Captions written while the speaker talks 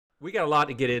We got a lot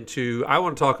to get into. We're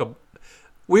going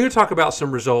to talk about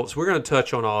some results. We're going to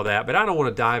touch on all that, but I don't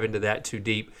want to dive into that too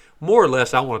deep. More or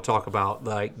less, I want to talk about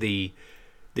like the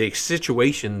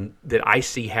situation that I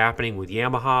see happening with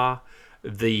Yamaha,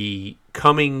 the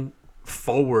coming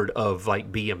forward of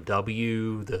like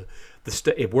BMW, the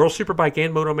World Superbike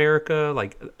and MotoAmerica.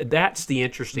 Like that's the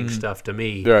interesting stuff to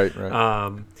me. Right,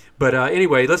 right. But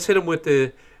anyway, let's hit them with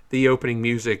the opening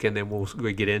music, and then we'll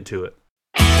get into it.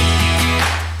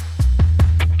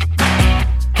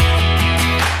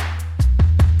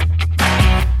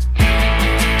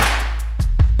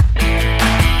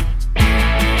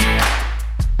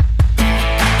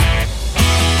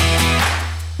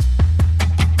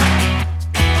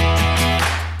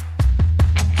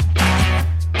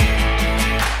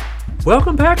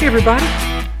 Welcome back, everybody.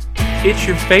 It's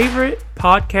your favorite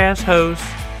podcast host,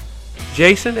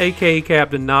 Jason, a.k.a.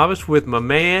 Captain Novice, with my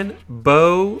man,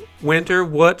 Bo Winter.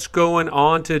 What's going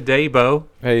on today, Bo?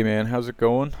 Hey, man. How's it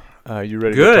going? You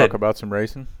ready Good. to talk about some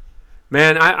racing?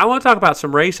 Man, I want to talk about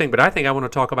some racing, but I think I want to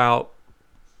talk about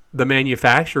the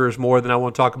manufacturers more than I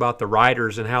want to talk about the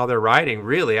riders and how they're riding,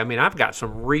 really. I mean, I've got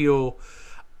some real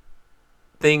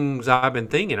things I've been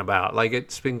thinking about. Like,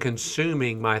 it's been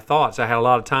consuming my thoughts. I had a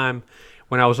lot of time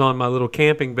when I was on my little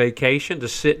camping vacation to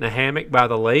sit in a hammock by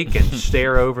the lake and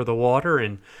stare over the water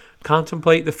and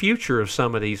contemplate the future of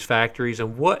some of these factories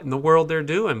and what in the world they're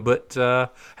doing. But how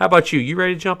about you? You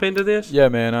ready to jump into this? Yeah,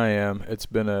 man, I am. It's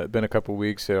been a couple of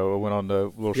weeks. I went on a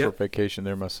little short vacation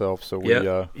there myself, so we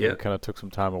kind of took some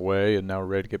time away, and now we're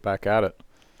ready to get back at it.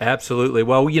 Absolutely.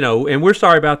 Well, and we're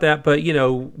sorry about that, but,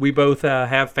 we both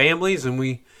have families, and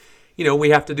we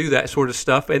have to do that sort of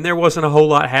stuff. And there wasn't a whole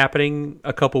lot happening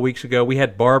a couple weeks ago. We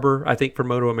had Barber, I think, for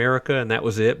MotoAmerica, and that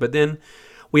was it. But then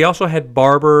we also had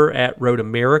Barber at Road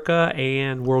America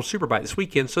and World Superbike this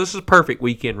weekend. So this is a perfect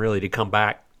weekend, really, to come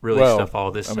back, stuff all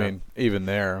this stuff. I mean, even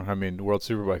there, World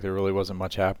Superbike, there really wasn't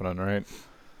much happening, right?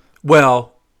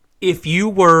 Well, if you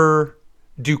were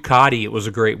Ducati, it was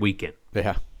a great weekend.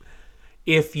 Yeah.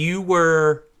 If you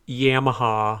were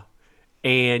Yamaha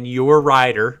and your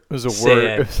rider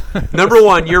said, number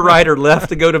one, your rider left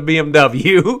to go to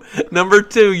BMW. Number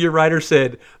two, your rider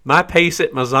said, my pace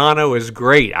at Misano is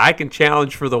great. I can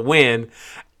challenge for the win,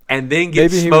 and then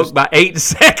get smoked by 8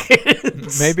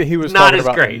 seconds. Maybe he was not talking as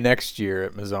about great. Next year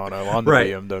at Misano on the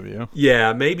BMW.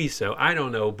 Yeah, maybe so. I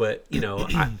don't know, but,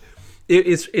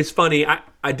 it's funny.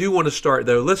 I do want to start,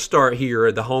 though. Let's start here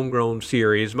at the Homegrown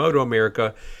Series,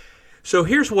 MotoAmerica. So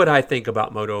here's what I think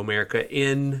about MotoAmerica.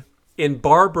 In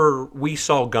Barber, we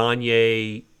saw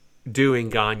Gagne doing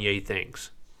Gagne things.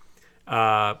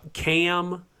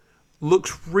 Cam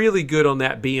looks really good on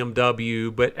that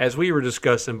BMW, but as we were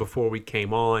discussing before we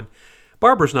came on,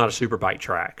 Barber's not a superbike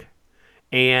track.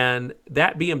 And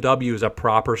that BMW is a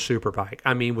proper superbike.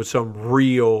 I mean, with some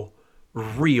real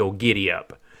giddy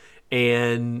up.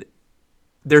 And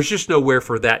there's just nowhere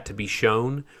for that to be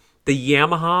shown. The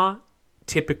Yamaha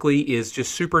typically is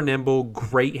just super nimble,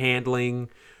 great handling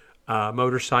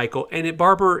motorcycle, and at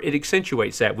Barber it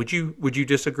accentuates that. Would you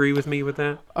disagree with me with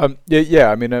that? Yeah.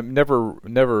 I mean, I've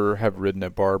never have ridden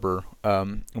at Barber,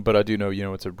 but I do know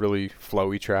it's a really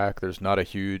flowy track. There's not a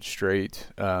huge straight.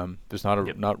 There's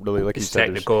not really, like you said,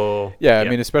 technical. I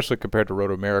mean, especially compared to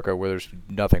Road America, where there's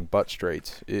nothing but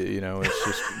straights. It's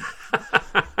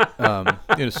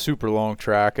just super long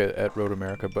track at Road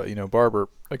America, but Barber,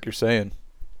 like you're saying.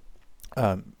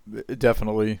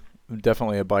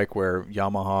 Definitely a bike where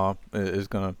Yamaha is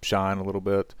going to shine a little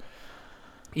bit.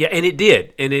 Yeah, and it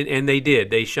did, and they did.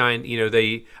 They shined.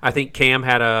 I think Cam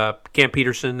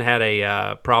Peterson had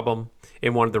a problem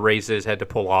in one of the races, had to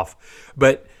pull off.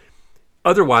 But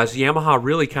otherwise, Yamaha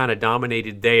really kind of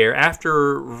dominated there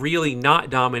after really not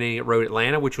dominating at Road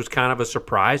Atlanta, which was kind of a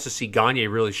surprise to see Gagne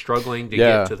really struggling to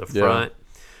get to the front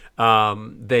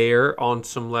there on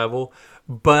some level.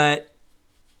 But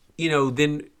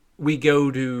then we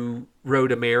go to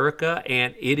Road America,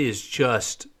 and it is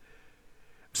just...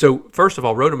 So, first of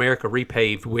all, Road America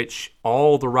repaved, which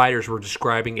all the riders were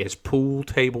describing as pool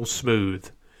table smooth.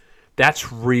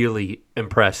 That's really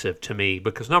impressive to me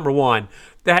because, number one,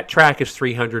 that track is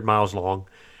 300 miles long.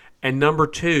 And number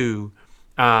two,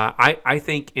 I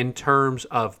think in terms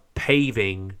of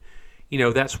paving,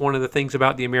 that's one of the things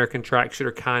about the American tracks that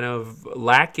are kind of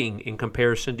lacking in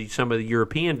comparison to some of the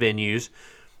European venues.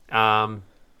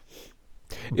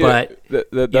 But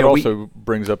that also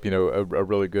brings up, a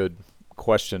really good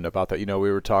question about that. We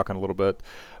were talking a little bit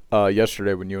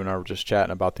yesterday when you and I were just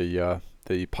chatting about the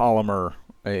polymer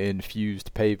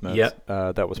infused pavement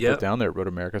that was put Yep. down there at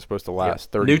MotoAmerica. It's supposed to Yep.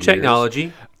 last 30 New years.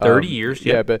 technology, 30 years.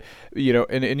 Yeah, Yep. but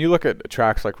and you look at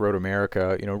tracks like Road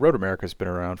America. Road America's been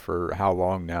around for how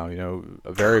long now?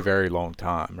 A very, very long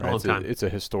time, right? Long time. It's a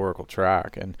historical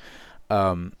track, and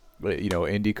but,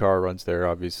 IndyCar runs there,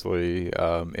 obviously.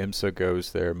 IMSA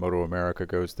goes there. MotoAmerica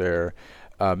goes there.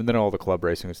 And then all the club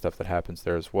racing and stuff that happens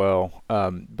there as well.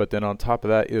 But then on top of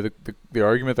that, the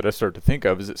argument that I start to think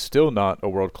of is it's still not a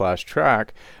world-class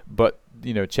track, but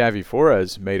Xavi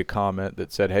Flores made a comment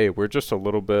that said, "Hey, we're just a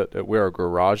little bit, we are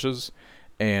garages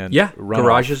and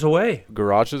garages away,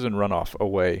 garages and runoff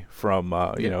away from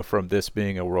from this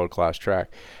being a world-class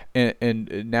track."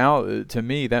 And now to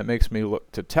me that makes me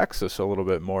look to Texas a little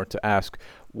bit more to ask,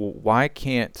 well, why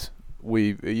can't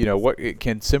we, what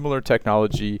can similar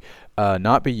technology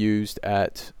not be used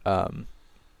at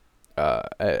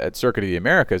Circuit of the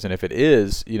Americas? And if it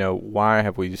is, why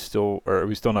are we still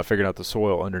not figuring out the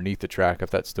soil underneath the track if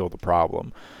that's still the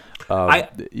problem?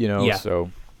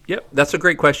 So. Yep, that's a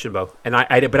great question, Bo. And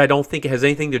but I don't think it has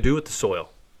anything to do with the soil,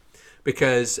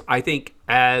 because I think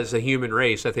as a human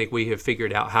race, I think we have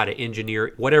figured out how to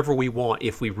engineer whatever we want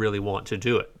if we really want to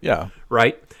do it. Yeah.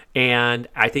 Right. And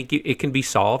I think it can be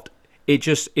solved.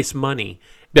 It's money.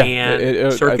 Yeah,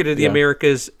 and Circuit of the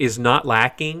Americas is not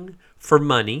lacking for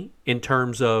money in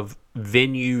terms of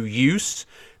venue use.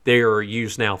 They are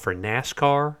used now for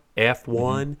NASCAR,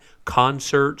 F1,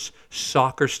 concerts,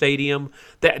 soccer stadium.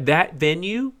 That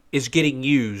venue is getting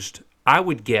used, I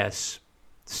would guess,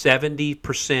 70%,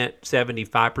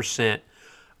 75%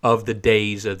 of the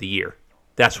days of the year.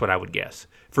 That's what I would guess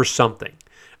for something.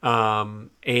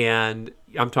 And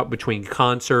I'm talking between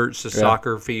concerts, the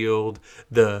soccer field,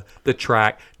 the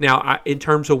track. Now, in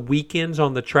terms of weekends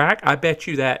on the track, I bet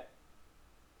you that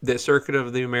Circuit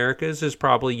of the Americas is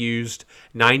probably used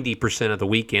 90% of the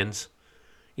weekends,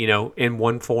 in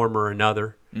one form or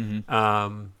another.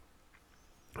 Mm-hmm.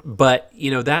 But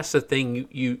that's the thing.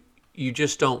 You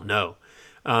just don't know.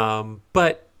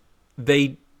 But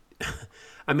they,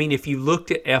 if you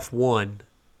looked at F1.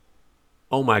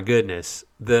 Oh my goodness!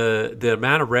 The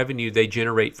amount of revenue they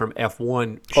generate from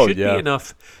F1 should be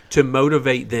enough to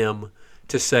motivate them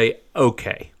to say,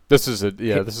 okay, this is a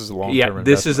long-term investment.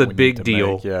 This is a big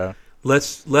deal. Make. Yeah,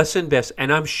 let's invest.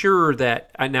 And I'm sure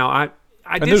that I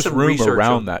did some room research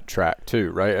around that track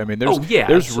too, right? There's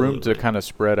absolutely. room to kind of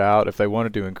spread out if they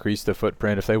wanted to increase the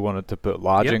footprint. If they wanted to put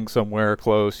lodging somewhere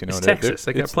close, it's Texas.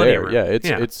 They got plenty of room. Yeah, it's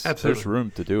absolutely. There's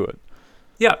room to do it.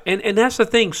 Yeah, and that's the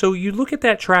thing. So you look at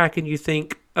that track and you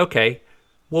think, okay,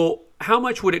 well, how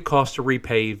much would it cost to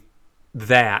repave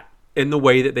that in the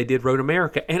way that they did Road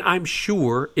America? And I'm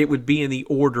sure it would be in the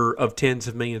order of tens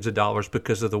of millions of dollars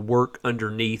because of the work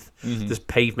underneath this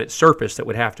pavement surface that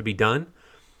would have to be done.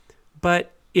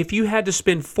 But if you had to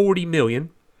spend $40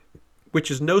 million, which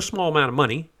is no small amount of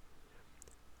money,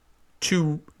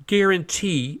 to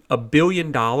guarantee $1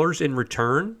 billion in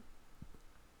return,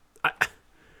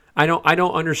 I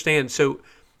don't understand. So,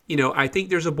 I think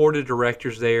there's a board of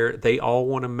directors there. They all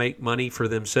want to make money for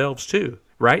themselves too,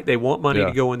 right? They want money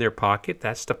to go in their pocket.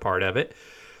 That's the part of it.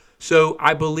 So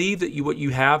I believe that what you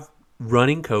have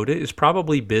running COTA is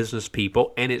probably business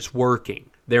people, and it's working.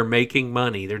 They're making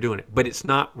money. They're doing it. But it's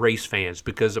not race fans,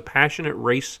 because a passionate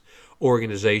race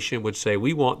organization would say,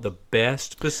 we want the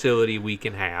best facility we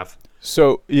can have.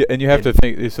 So and you have to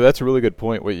think. So that's a really good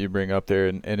point what you bring up there,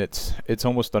 and it's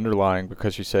almost underlying,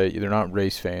 because you say they're not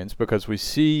race fans, because we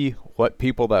see what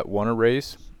people that want to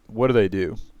race, what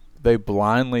do? They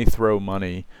blindly throw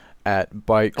money at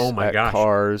bikes,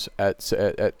 cars,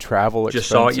 at travel expenses. Just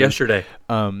saw it yesterday.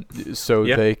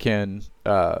 They can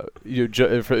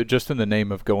just in the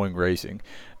name of going racing.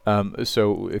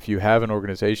 So if you have an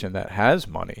organization that has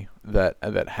money, that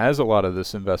has a lot of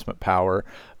this investment power,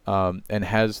 and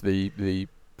has the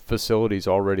facilities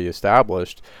already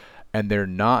established, and they're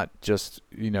not just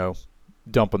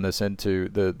dumping this into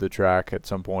the track at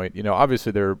some point.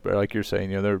 Obviously they're, like you're saying,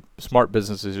 there are smart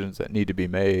business decisions that need to be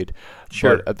made.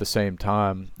 Sure. But at the same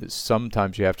time,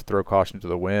 sometimes you have to throw caution to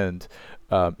the wind,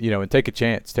 and take a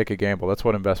chance, take a gamble. That's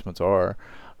what investments are.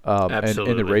 And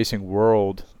in the racing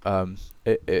world,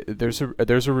 there's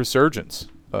a resurgence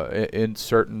in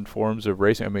certain forms of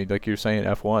racing. Like you're saying,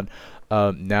 F1.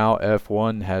 Now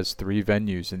F1 has 3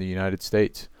 venues in the United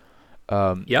States.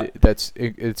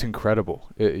 It's incredible.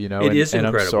 It is incredible. And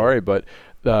I'm sorry, but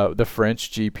the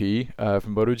French GP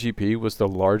from MotoGP was the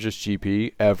largest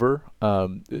GP ever.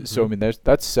 So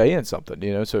that's saying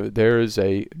something. So there's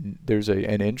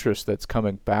an interest that's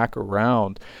coming back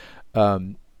around,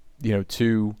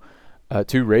 to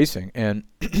racing. And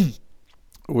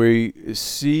we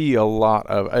see a lot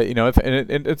of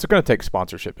and it's going to take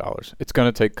sponsorship dollars. It's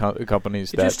going to take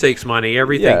companies it just takes money.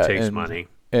 Everything takes money,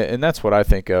 and that's what I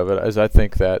think of it as. I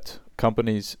think that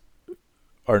companies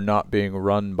are not being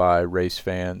run by race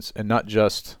fans, and not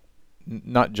just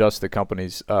the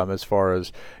companies as far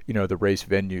as the race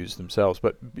venues themselves,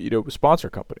 but sponsor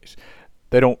companies.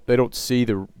 They don't see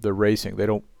the racing. They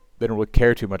don't really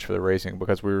care too much for the racing,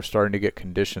 because we were starting to get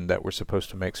conditioned that we're supposed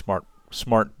to make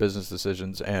smart business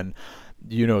decisions. And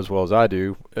as well as I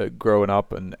do, growing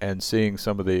up and seeing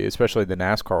some of especially the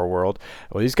NASCAR world,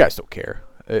 well, these guys don't care.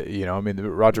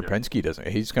 Roger Penske doesn't.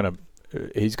 He's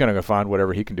gonna find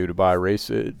whatever he can do to buy a race,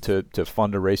 to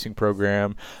fund a racing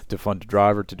program, to fund a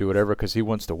driver, to do whatever, because he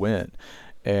wants to win.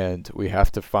 And we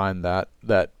have to find that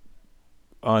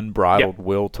unbridled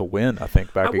will to win, I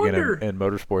think, back again in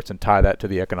motorsports, and tie that to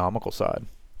the economical side.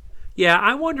 Yeah,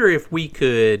 I wonder if we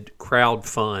could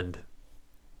crowdfund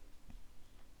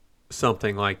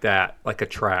something like that, like a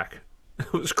track.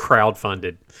 It was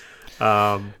crowdfunded.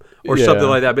 Or something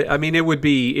like that. But I mean, it'd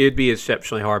be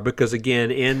exceptionally hard, because again,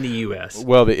 in the U.S.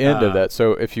 Well, the end of that.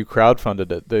 So if you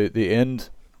crowdfunded it, the end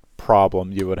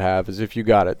problem you would have is, if you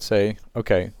got it, say,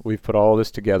 okay, we've put all this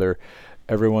together,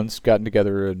 everyone's gotten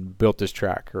together and built this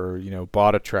track, or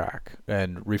bought a track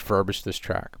and refurbished this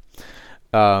track,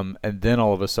 and then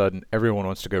all of a sudden everyone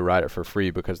wants to go ride it for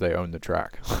free because they own the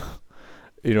track.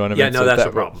 You know what I mean? Yeah, no, that's a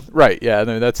problem. Right. Yeah, I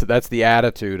mean, that's the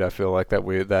attitude I feel like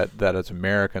that as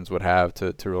Americans would have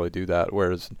to really do that.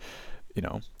 Whereas,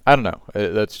 I don't know.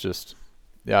 That's just,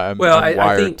 I'm wired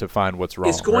I think to find what's wrong.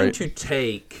 It's going to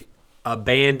take a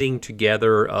banding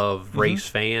together of race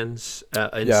fans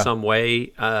in some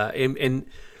way, and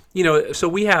so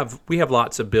we have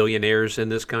lots of billionaires in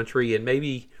this country, and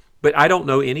but I don't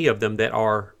know any of them that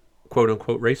are quote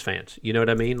unquote race fans. You know what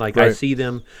I mean? Like, right. I see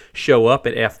them show up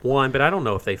at F1, but I don't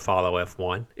know if they follow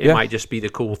F1. It might just be the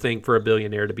cool thing for a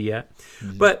billionaire to be at.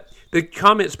 Mm-hmm. But the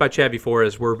comments by Chad before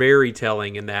us were very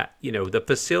telling in that, the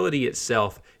facility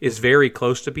itself is very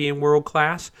close to being world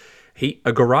class.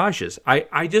 Garages.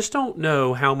 I just don't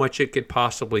know how much it could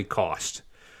possibly cost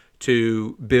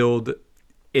to build.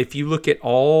 If you look at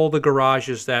all the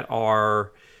garages that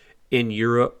are in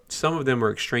Europe, some of them are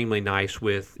extremely nice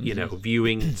with,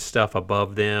 viewing stuff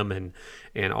above them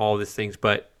and all these things.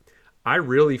 But I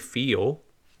really feel,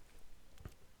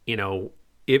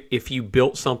 if you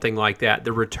built something like that,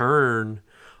 the return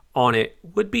on it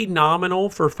would be nominal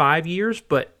for 5 years.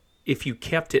 But if you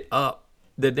kept it up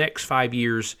the next 5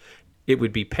 years, it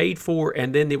would be paid for,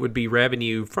 and then it would be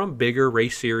revenue from bigger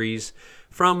race series,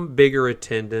 from bigger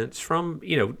attendance, from,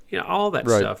 all that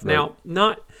stuff. Right.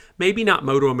 Now, maybe not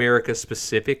MotoAmerica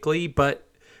specifically, but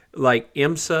like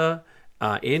IMSA,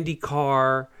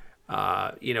 IndyCar,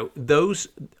 those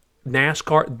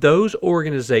NASCAR, those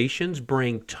organizations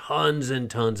bring tons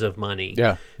and tons of money.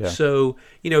 Yeah. So,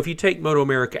 if you take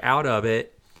MotoAmerica out of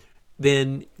it,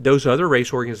 then those other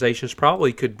race organizations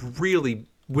probably could really,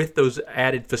 with those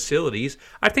added facilities.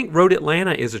 I think Road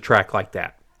Atlanta is a track like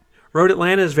that. Road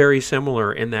Atlanta is very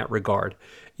similar in that regard.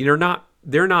 They're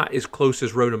not as close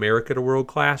as Road America to world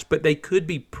class, but they could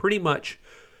be pretty much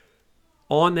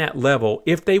on that level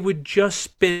if they would just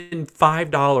spend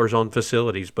 $5 on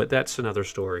facilities. But that's another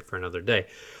story for another day.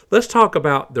 Let's talk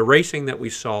about the racing that we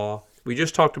saw. We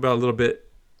just talked about a little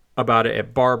bit about it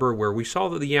at Barber, where we saw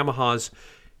that the Yamahas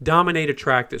dominate a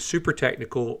track that's super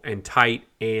technical and tight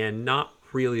and not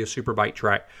really a superbike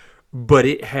track. But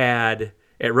it had,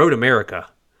 at Road America,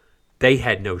 they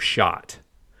had no shot.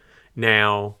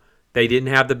 Now, they didn't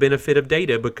have the benefit of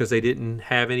data because they didn't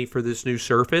have any for this new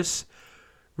surface,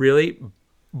 really.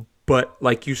 But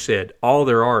like you said, all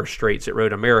there are straights at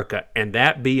Road America, and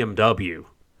that BMW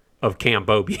of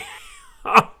Cambodia,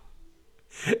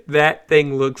 that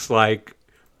thing looks like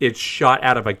it's shot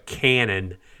out of a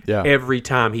cannon every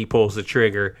time he pulls the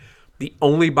trigger. The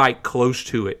only bike close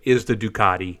to it is the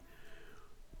Ducati.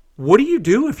 What do you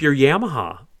do if you're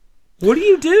Yamaha? What do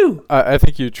you do? I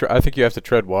think you have to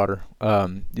tread water.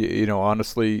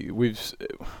 Honestly,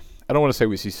 I don't want to say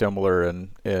we see similar in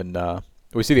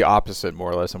we see the opposite more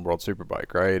or less in World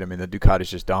Superbike, right? I mean, the Ducatis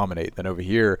just dominate. Then over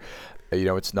here,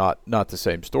 it's not the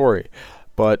same story.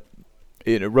 But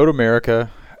Road America,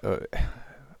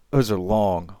 those are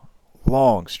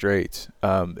long straights,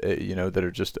 that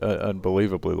are just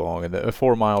unbelievably long, and a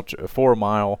 4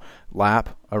 mile lap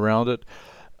around it.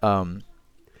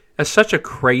 That's such a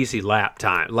crazy lap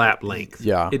length.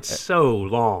 Yeah, it's so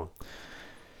long.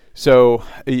 So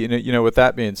with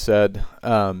that being said,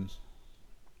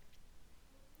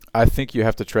 I think you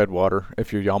have to tread water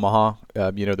if you're Yamaha.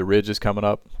 The Ridge is coming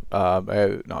up.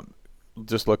 Not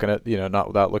just looking at not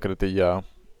without looking at the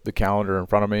the calendar in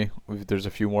front of me. There's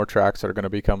a few more tracks that are going to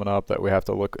be coming up that we have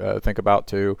to think about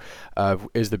too.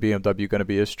 Is the BMW going to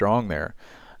be as strong there?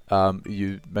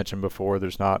 You mentioned before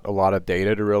there's not a lot of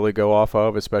data to really go off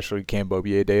of, especially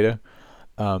Cambobier data.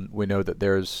 We know that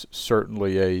there's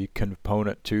certainly a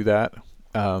component to that.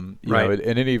 You know,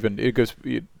 and it goes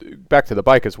back to the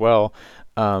bike as well.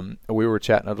 We were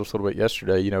chatting just a little bit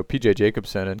yesterday. You know, PJ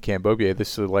Jacobsen and Cambobier, they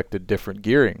selected different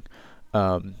gearing,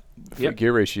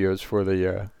 gear ratios for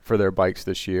their bikes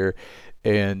this year.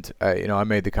 And you know, I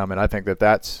made the comment. I think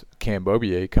that's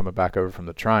Cambobier coming back over from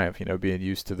the Triumph. You know, being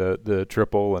used to the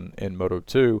triple and Moto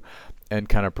 2, and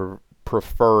kind of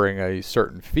preferring a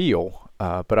certain feel.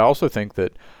 But I also think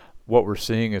that what we're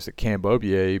seeing is that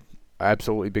Cambobier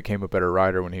absolutely became a better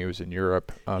rider when he was in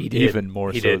Europe, even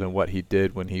more so than what he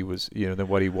did when he was, than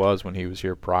what he was when he was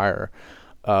here prior.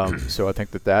 So I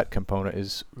think that component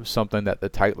is something that the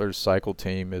Tytler's cycle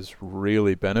team is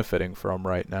really benefiting from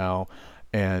right now,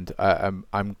 and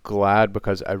I'm glad,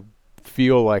 because I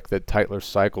feel like the Tytler's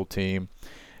cycle team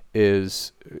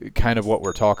is kind of what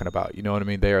we're talking about. You know what I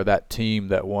mean? They are that team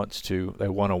that want to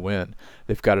win.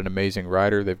 They've got an amazing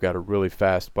rider. They've got a really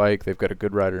fast bike. They've got a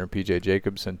good rider in PJ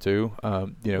Jacobsen too.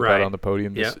 Got on the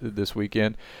podium this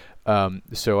weekend.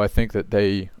 So I think that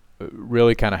they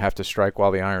really kind of have to strike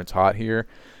while the iron's hot here,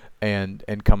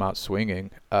 and come out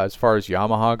swinging. As far as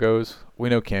Yamaha goes, we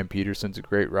know Cam Peterson's a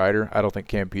great rider. I don't think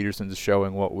Cam Peterson's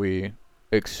showing what we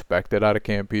expected out of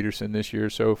Cam Peterson this year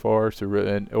so far,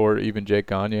 or even Jake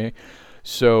Gagne.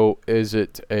 So is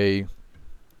it a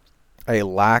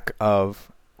lack of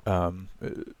what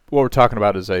we're talking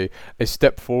about is a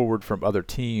step forward from other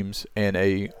teams, and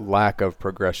a lack of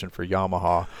progression for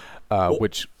Yamaha,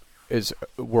 which is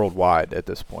worldwide at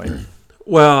this point.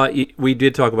 Well, we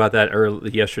did talk about that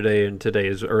yesterday, and today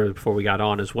is early before we got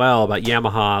on as well. But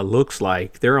Yamaha looks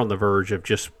like they're on the verge of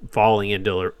just falling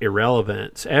into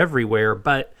irrelevance everywhere.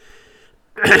 But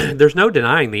there's no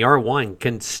denying the R1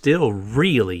 can still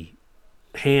really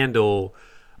handle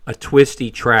a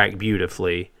twisty track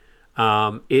beautifully.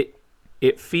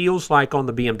 It feels like on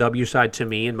the BMW side to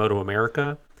me in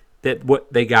MotoAmerica that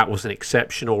what they got was an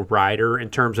exceptional rider in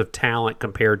terms of talent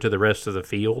compared to the rest of the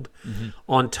field,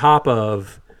 on top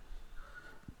of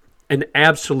an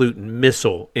absolute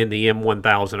missile in the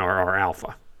M1000RR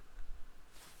Alpha.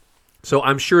 So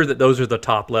I'm sure that those are the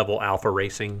top-level Alpha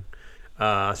Racing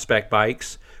spec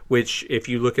bikes, which if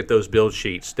you look at those build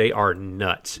sheets, they are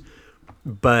nuts.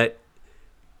 But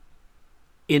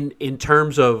in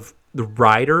terms of the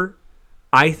rider,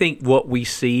 I think what we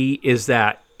see is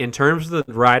that in terms of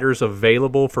the riders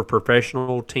available for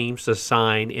professional teams to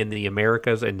sign in the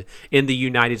Americas and in the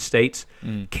United States,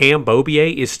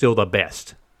 Cambobier is still the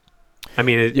best. I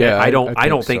mean, I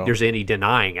don't think there's any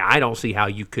denying. I don't see how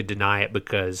you could deny it,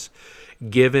 because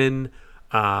given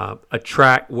a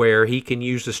track where he can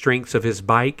use the strengths of his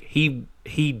bike, he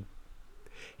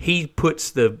puts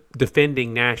the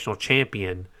defending national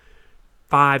champion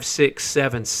 5, 6,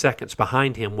 7 seconds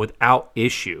behind him without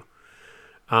issue.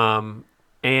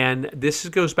 And this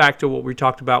goes back to what we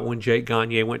talked about when Jake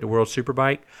Gagne went to World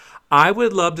Superbike. I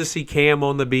would love to see Cam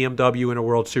on the BMW in a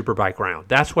World Superbike round.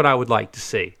 That's what I would like to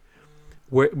see,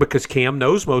 because Cam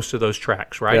knows most of those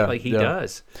tracks, right? He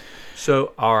does.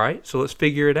 So, all right, so let's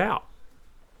figure it out.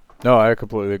 No, I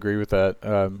completely agree with that,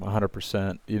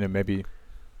 100%. Maybe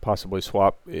possibly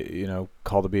swap,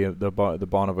 call the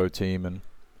Bonnevaux team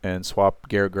and swap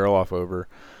Garrett Gerloff over.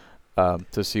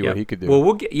 To see what he could do.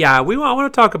 Well, I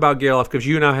want to talk about Gerloff, because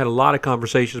you and I had a lot of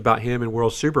conversations about him in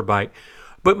World Superbike.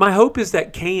 But my hope is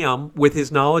that Cam, with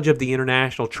his knowledge of the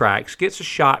international tracks, gets a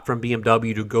shot from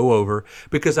BMW to go over,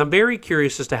 because I'm very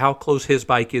curious as to how close his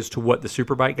bike is to what the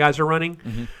Superbike guys are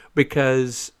running,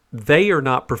 because they are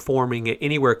not performing at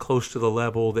anywhere close to the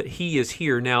level that he is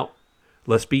here. Now,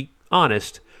 let's be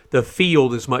honest, the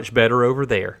field is much better over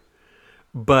there.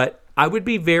 But I would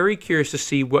be very curious to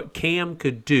see what Cam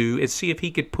could do and see if he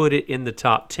could put it in the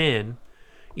top 10,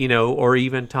 or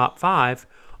even top 5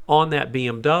 on that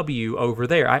BMW over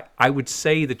there. I would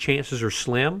say the chances are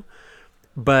slim,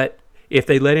 but if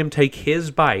they let him take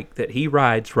his bike that he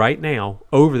rides right now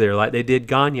over there like they did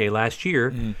Gagne last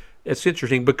year, it's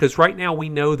interesting, because right now we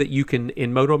know that you can,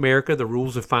 in MotoAmerica, the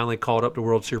rules have finally caught up to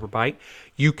World Superbike.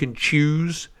 You can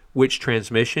choose which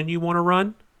transmission you want to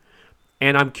run.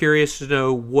 And I'm curious to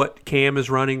know what Cam is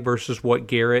running versus what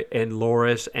Garrett and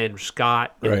Loris and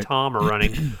Scott and Tom are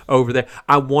running over there.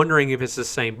 I'm wondering if it's the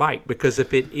same bike, because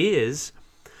if it is,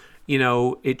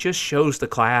 it just shows the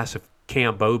class of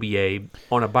Cambobier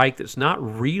on a bike that's not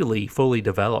really fully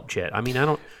developed yet. I mean,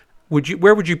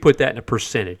 where would you put that in a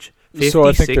percentage? 50, so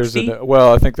I think 60?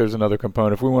 I think there's another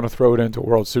component. If we want to throw it into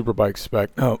World Superbike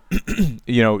spec, to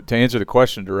answer the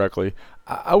question directly,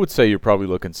 I would say you're probably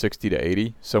looking 60 to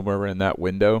 80, somewhere in that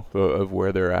window of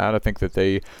where they're at. I think that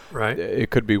it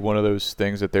could be one of those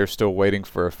things that they're still waiting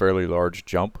for a fairly large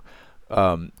jump.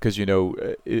 Because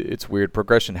it's weird.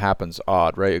 Progression happens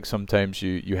odd, right? Sometimes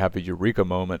you have a eureka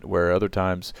moment, where other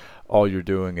times all you're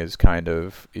doing is kind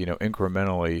of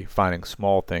incrementally finding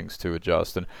small things to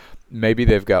adjust. And maybe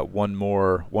they've got one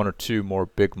or two more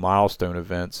big milestone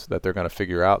events that they're going to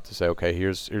figure out to say, okay,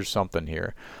 here's something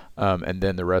here, and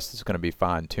then the rest is going to be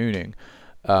fine tuning.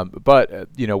 But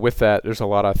with that, there's a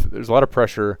lot of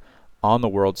pressure on the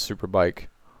World Superbike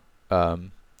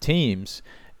teams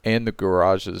and the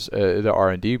garages, the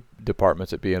R&D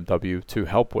departments at BMW to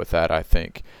help with that, I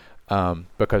think,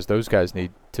 because those guys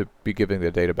need to be giving the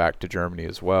data back to Germany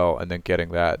as well, and then getting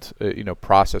that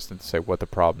processed and to say what the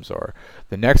problems are.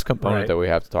 The next component that we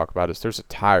have to talk about is there's a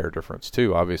tire difference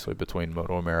too, obviously, between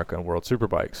MotoAmerica and World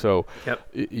Superbike. So,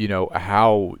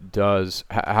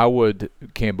 how would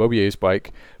Cam Bobier's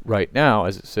bike right now,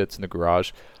 as it sits in the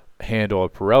garage, handle a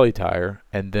Pirelli tire?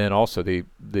 And then also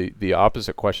the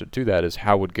opposite question to that is,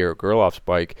 how would Garrett Gerloff's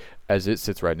bike, as it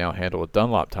sits right now, handle a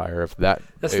Dunlop tire?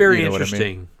 That's very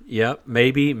interesting. Yep,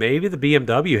 maybe the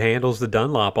BMW handles the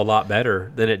Dunlop a lot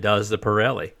better than it does the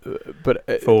Pirelli, but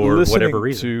for whatever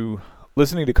reason.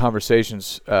 Listening to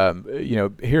conversations,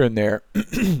 here and there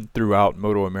throughout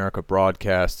MotoAmerica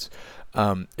broadcasts,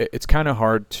 it's kind of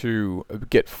hard to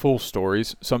get full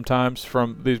stories sometimes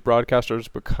from these broadcasters,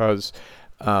 because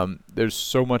there's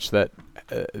so much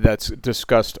that's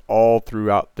discussed all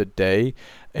throughout the day,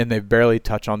 and they barely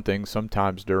touch on things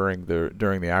sometimes during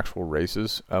the actual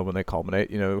races when they culminate.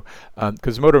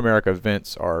 Because MotoAmerica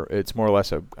events it's more or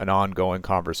less an ongoing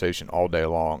conversation all day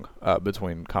long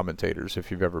between commentators, if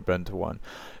you've ever been to one.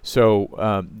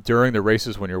 So during the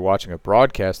races, when you're watching a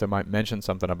broadcast, they might mention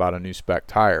something about a new spec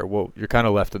tire. Well, you're kind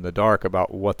of left in the dark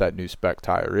about what that new spec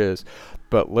tire is.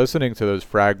 But listening to those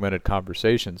fragmented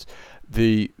conversations,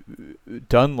 the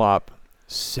Dunlop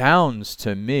sounds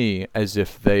to me as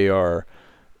if they are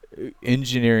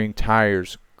engineering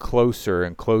tires closer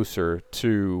and closer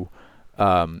to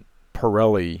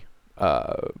Pirelli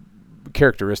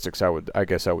characteristics. I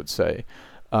guess I would say.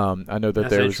 I know that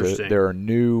there are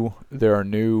new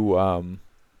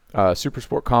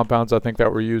Supersport compounds, I think,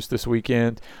 that were used this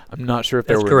weekend. I'm not sure if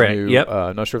there were new.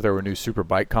 Not sure if there were new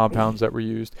Superbike compounds that were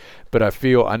used, but I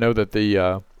know that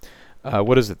the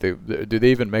what is it? Do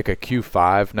they even make a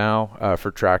Q5 now for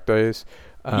track days?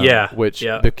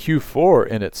 The Q4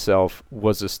 in itself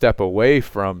was a step away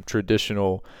from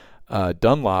traditional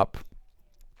Dunlop,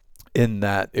 in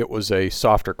that it was a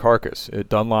softer carcass.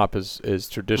 Dunlop is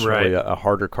traditionally a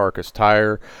harder carcass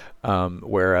tire,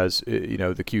 whereas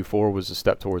the Q4 was a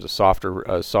step towards a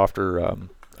softer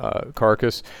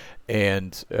carcass,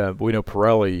 and we know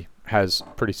Pirelli has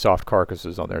pretty soft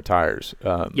carcasses on their tires.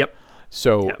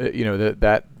 So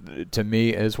that to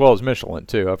me, as well as Michelin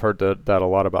too. I've heard that a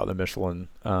lot about the Michelin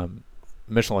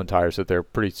tires, that they're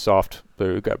pretty soft.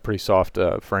 They've got pretty soft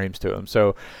frames to them.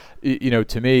 So,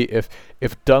 to me,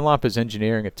 if Dunlop is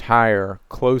engineering a tire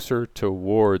closer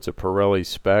towards a Pirelli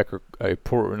spec, or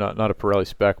not a Pirelli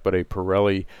spec, but a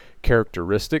Pirelli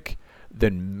characteristic,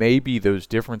 then maybe those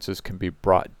differences can be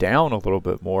brought down a little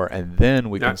bit more, and then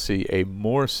we can see a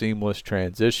more seamless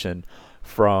transition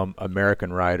from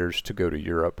American riders to go to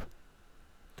Europe.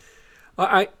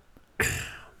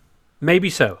 Maybe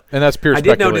so. And that's pure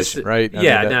speculation, right?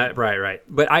 Right.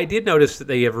 But I did notice that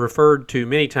they have referred to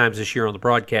many times this year on the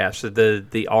broadcast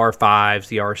the R5s,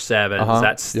 the R7s.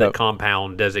 That's the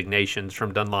compound designations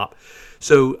from Dunlop.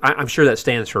 So I'm sure that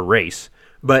stands for race.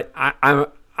 But I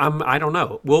don't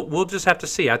know. We'll just have to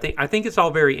see. I think it's all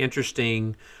very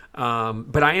interesting.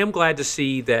 But I am glad to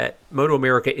see that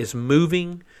MotoAmerica is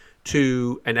moving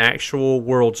to an actual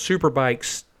World Superbike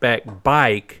spec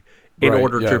bike in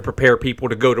order to prepare people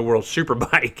to go to World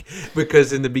Superbike.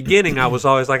 Because in the beginning, I was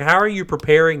always like, how are you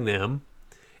preparing them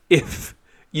if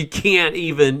you can't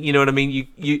even, you know what I mean?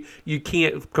 You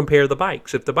can't compare the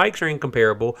bikes. If the bikes are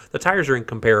incomparable, the tires are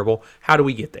incomparable, how do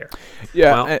we get there?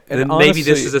 Yeah, well, and honestly, maybe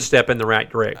this is a step in the right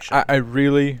direction. I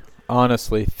really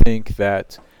honestly think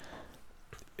that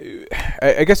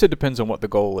I guess it depends on what the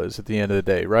goal is at the end of the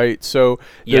day, right? So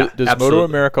does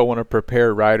MotoAmerica want to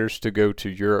prepare riders to go to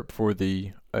Europe for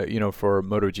the for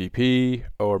MotoGP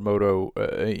or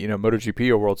MotoGP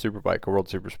or World Superbike or World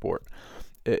Supersport?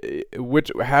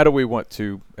 How do we want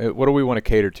to? What do we want to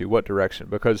cater to? What direction?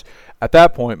 Because at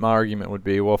that point, my argument would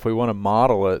be, well, if we want to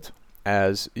model it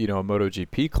as a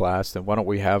MotoGP class, then why don't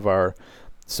we have our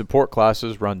support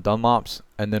classes run Dunlops,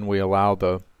 and then we allow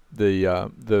the the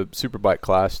Superbike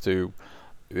class to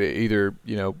either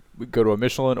go to a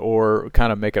Michelin or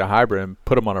kind of make it a hybrid and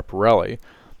put them on a Pirelli.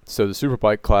 So the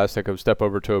Superbike class, they could step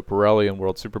over to a Pirelli and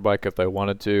World Superbike if they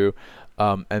wanted to,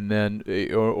 and then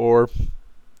or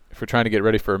if we're trying to get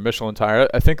ready for a Michelin tire,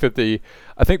 I think putting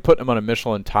them on a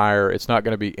Michelin tire, it's not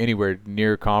going to be anywhere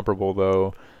near comparable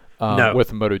though.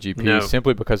 With MotoGP,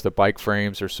 simply because the bike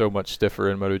frames are so much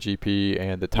stiffer in MotoGP,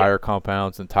 and the tire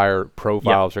compounds and tire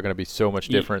profiles are going to be so much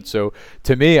different. So,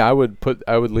 to me, I would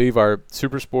leave our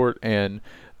Supersport and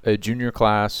a junior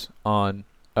class on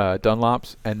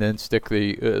Dunlops, and then stick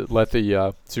let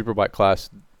the Superbike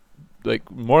class, like,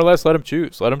 more or less let them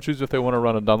choose. Let them choose if they want to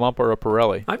run a Dunlop or a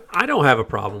Pirelli. I don't have a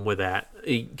problem with that.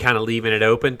 Kind of leaving it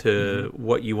open to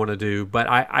what you want to do, but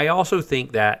I also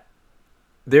think that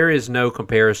there is no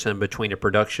comparison between a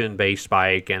production-based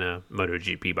bike and a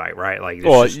MotoGP bike, right? Like,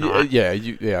 just not.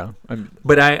 Yeah.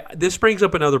 But this brings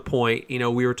up another point.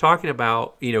 We were talking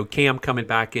about Cam coming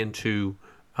back into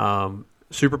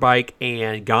Superbike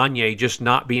and Gagne just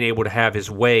not being able to have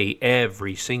his way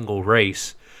every single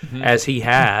race as he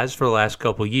has for the last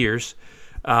couple of years,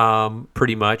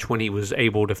 pretty much when he was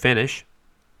able to finish.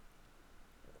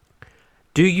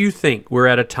 Do you think we're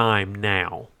at a time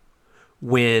now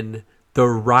when the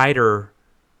rider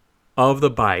of the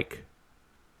bike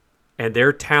and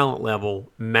their talent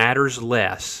level matters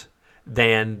less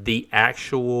than the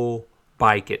actual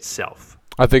bike itself?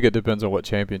 I think it depends on what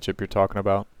championship you're talking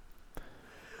about.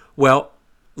 Well,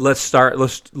 let's start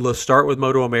with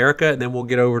MotoAmerica, and then we'll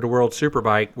get over to World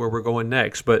Superbike where we're going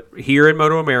next. But here in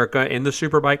MotoAmerica, in the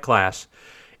Superbike class,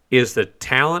 is the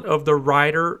talent of the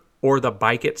rider or the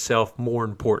bike itself more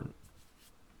important?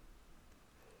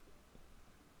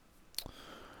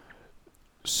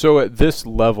 So at this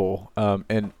level,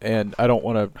 and I don't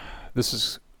want to. This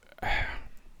is.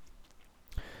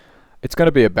 It's going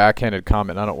to be a backhanded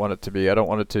comment. I don't want it to be. I don't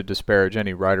want it to disparage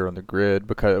any rider on the grid,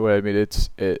 because it's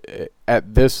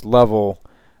at this level.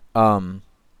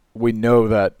 We know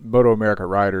that MotoAmerica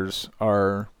riders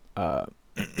are at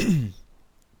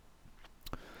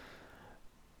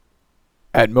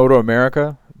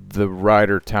MotoAmerica. The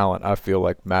rider talent, I feel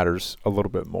like, matters a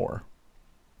little bit more.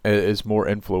 Is more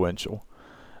influential.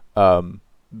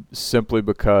 Simply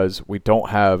because we don't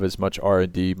have as much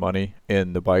R&D money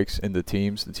in the bikes, in the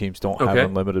teams. The teams don't have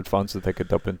unlimited funds that they could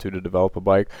dump into to develop a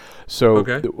bike. So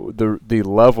the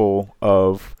level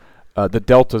of the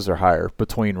deltas are higher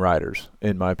between riders,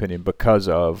 in my opinion, because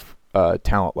of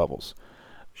talent levels.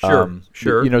 Sure.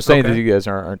 Saying that you guys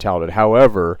aren't talented.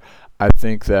 However, I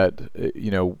think that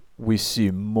we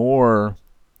see more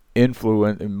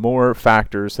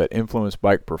factors that influence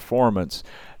bike performance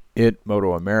in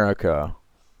MotoAmerica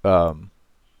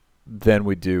than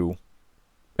we do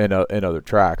in other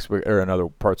tracks or in other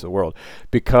parts of the world,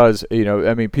 because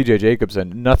PJ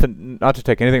Jacobsen, not to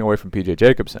take anything away from PJ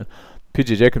Jacobsen.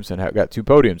 PJ Jacobsen got 2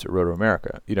 podiums at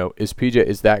MotoAmerica.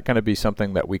 Is that going to be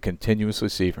something that we continuously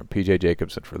see from PJ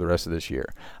Jacobsen for the rest of this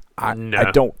year? No.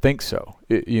 I don't think so.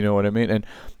 You know what I mean?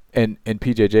 And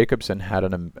PJ Jacobsen had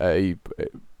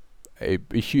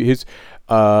his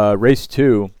race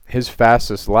 2, his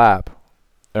fastest lap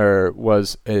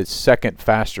was a second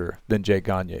faster than Jake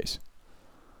Gagne's.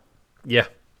 Yeah.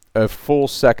 A full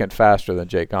second faster than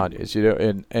Jake Gagne's,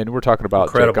 and we're talking about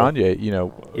incredible. Jake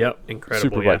Gagne,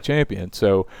 incredible, Superbike champion.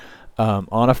 So,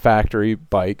 on a factory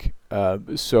bike.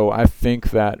 So I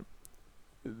think that,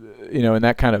 and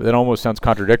that almost sounds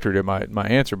contradictory to my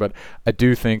answer, but I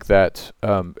do think that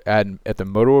at the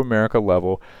MotoAmerica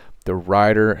level, the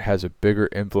rider has a bigger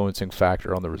influencing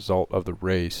factor on the result of the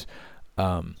race.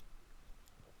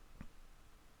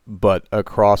 But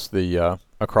across the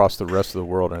rest of the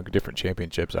world and different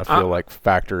championships, I feel like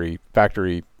factory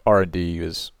R&D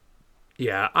is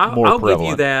more prevalent. Give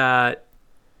you that.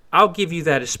 I'll give you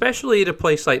that, especially at a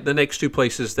place like the next 2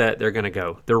 places that they're going to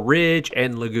go, the Ridge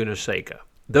and Laguna Seca.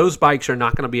 Those bikes are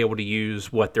not going to be able to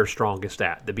use what they're strongest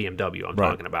at, the BMW I'm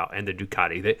talking about, and the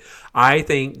Ducati. I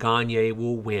think Gagne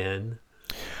will win,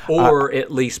 or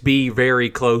at least be very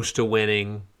close to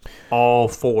winning all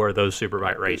 4 of those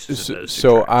Superbike races.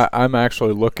 So I'm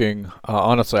actually looking,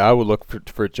 honestly, I would look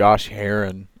for Josh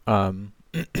Herrin and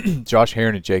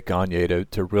Jake Gagne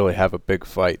to really have a big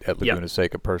fight at Laguna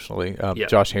Seca personally.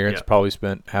 Josh Herrin's probably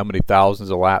spent how many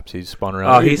thousands of laps he's spun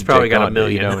around. Oh, he's probably got a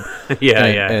million.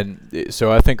 And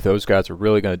so I think those guys are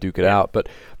really going to duke it out. But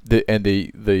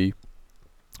the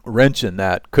wrench in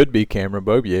that could be Cameron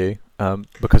Beaubier,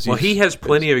 because he has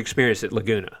plenty of experience at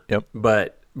Laguna. Yep.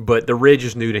 But the Ridge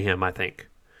is new to him, I think.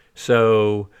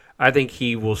 So I think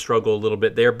he will struggle a little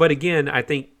bit there. But again, I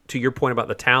think to your point about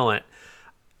the talent,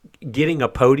 getting a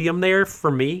podium there for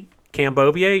me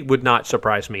Cambovier would not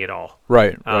surprise me at all.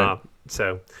 Right. But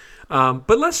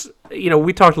let's,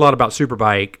 we talked a lot about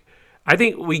Superbike. I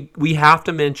think we have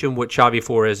to mention what Xavi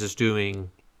Flores is doing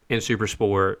in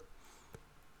Supersport.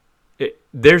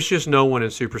 There's just no one in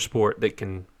Supersport that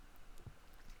can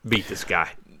beat this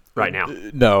guy right now.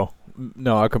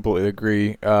 No, I completely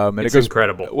agree. It's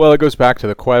incredible. Well, it goes back to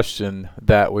the question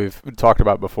that we've talked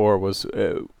about before was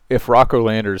if Rocco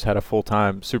Landers had a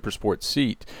full-time Supersport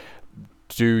seat,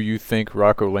 do you think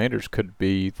Rocco Landers could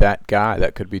be that guy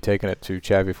that could be taking it to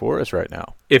Xavi Flores right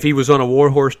now? If he was on a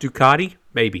Warhorse Ducati,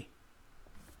 maybe.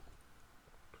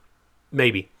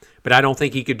 But I don't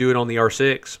think he could do it on the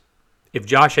R6. If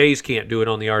Josh Hayes can't do it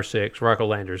on the R6, Rocco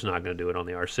Landers not going to do it on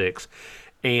the R6.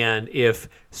 And if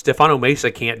Stefano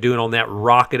Mesa can't do it on that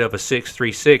rocket of a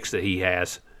 636 that he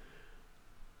has,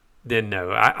 then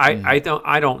no. I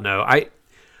don't know.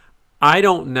 I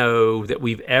don't know that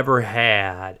we've ever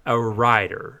had a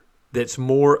rider that's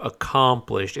more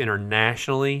accomplished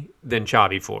internationally than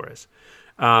Xavi Flores.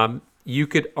 You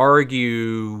could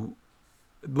argue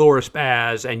Loris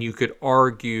Baz and you could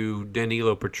argue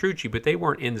Danilo Petrucci, but they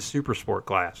weren't in the Supersport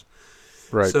class.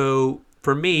 Right. So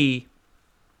for me,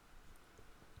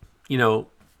 it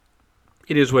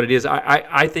is what it is.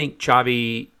 I think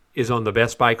Xavi is on the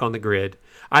best bike on the grid.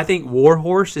 I think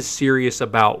Warhorse is serious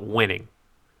about winning.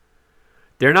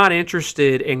 They're not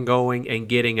interested in going and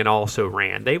getting an also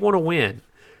ran. They want to win.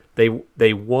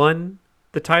 They won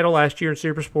the title last year in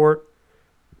Supersport.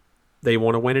 They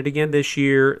want to win it again this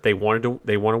year. They want to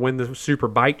win the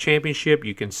Superbike Championship.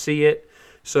 You can see it.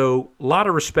 So a lot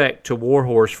of respect to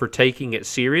Warhorse for taking it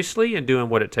seriously and doing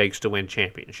what it takes to win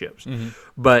championships. Mm-hmm.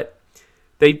 But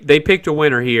they picked a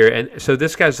winner here, and so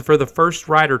this guy's for the first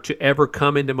rider to ever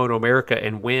come into MotoAmerica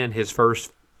and win his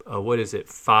first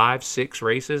 5-6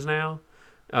 races now.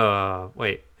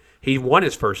 He won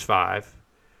his first 5.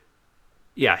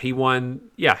 He's won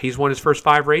his first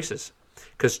 5 races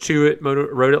because 2 at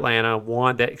Road Atlanta,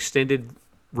 1 that extended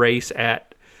race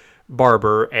at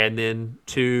Barber, and then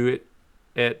 2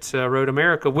 at Road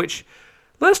America. Which,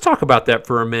 let's talk about that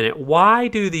for a minute. Why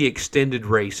do the extended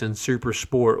race in Super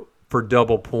Sport for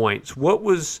double points? What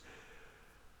was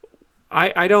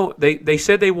I don't they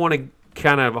said they want to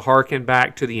kind of harken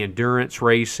back to the endurance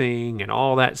racing and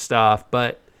all that stuff,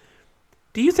 but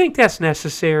do you think that's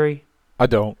necessary? I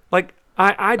don't.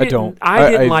 I didn't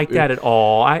like that at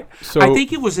all. I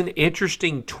think it was an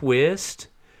interesting twist,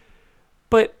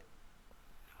 but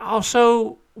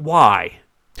also why?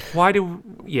 Why do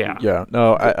Yeah,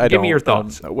 no, I don't. Give me your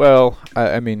thoughts.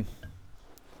 I mean,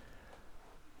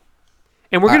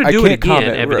 and we're going to do it again,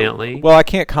 evidently. Well, I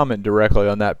can't comment directly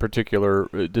on that particular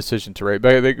decision to rate,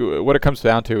 but I think what it comes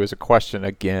down to is a question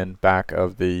again back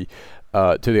of the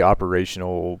to the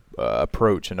operational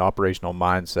approach and operational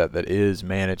mindset that is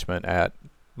management at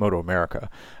MotoAmerica.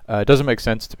 It doesn't make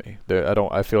sense to me.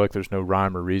 I feel like there's no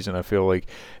rhyme or reason. I feel like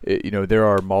there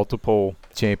are multiple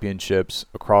championships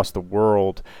across the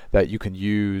world that you can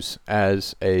use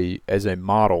as a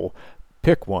model.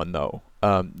 Pick one though.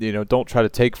 Don't try to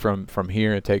take from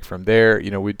here and take from there.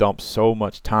 We dump so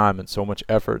much time and so much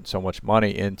effort and so much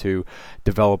money into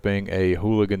developing a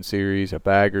hooligan series, a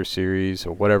bagger series,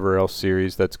 or whatever else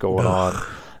series that's going on.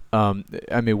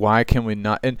 Why can we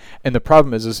not? And the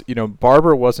problem is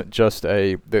Barber wasn't just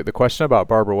the question about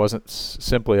Barber wasn't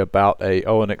simply about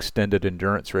an extended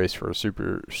endurance race for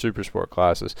super sport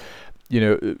classes.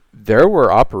 There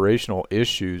were operational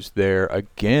issues there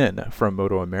again from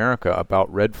MotoAmerica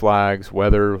about red flags,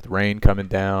 weather, with rain coming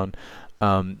down.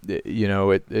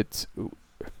 It's.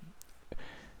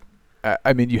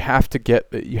 You have to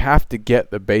get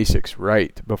the basics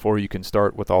right before you can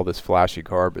start with all this flashy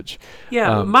garbage.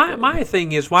 Yeah, my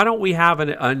thing is, why don't we have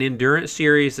an endurance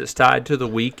series that's tied to the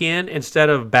weekend instead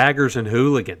of baggers and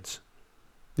hooligans?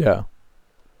 Yeah.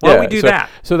 Why don't we do that?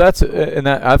 So that's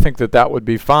I think that would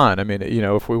be fine.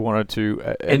 If we wanted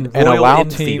to and allow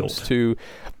teams to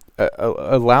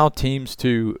allow teams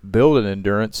to build an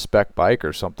endurance spec bike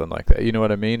or something like that. You know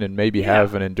what I mean? And maybe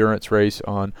have an endurance race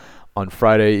on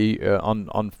Friday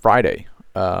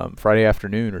Friday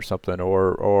afternoon or something,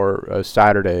 or a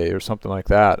Saturday or something like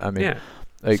that.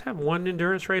 Let's have one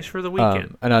endurance race for the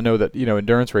weekend. And I know that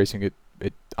endurance racing it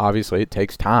obviously it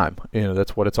takes time.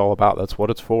 That's what it's all about. That's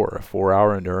what it's for, a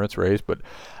 4-hour endurance race. But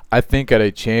I think at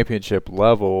a championship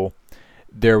level,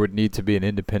 there would need to be an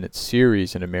independent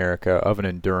series in America of an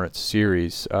endurance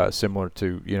series, similar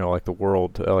to like the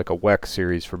world, like a WEC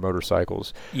series for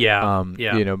motorcycles.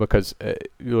 Because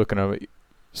you're looking at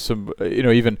some,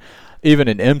 even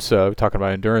in IMSA, talking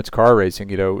about endurance car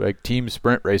racing, like team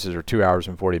sprint races are 2 hours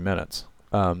and 40 minutes.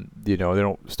 They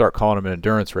don't start calling them an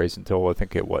endurance race until I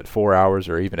think 4 hours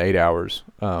or even 8 hours.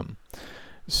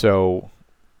 So,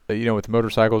 with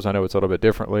motorcycles, I know it's a little bit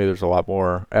differently. There's a lot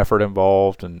more effort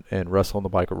involved and wrestling the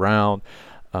bike around.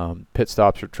 Pit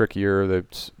stops are trickier.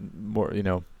 There's more,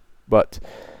 but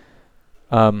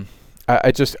I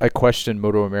question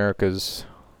MotoAmerica's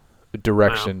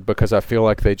direction because I feel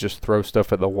like they just throw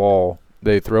stuff at the wall.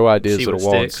 They throw ideas at a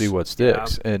wall and see what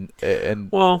sticks. Yeah.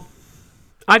 And well,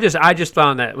 I just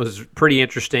found that was pretty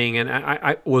interesting, and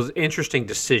I was interesting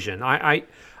decision. I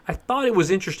thought it was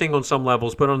interesting on some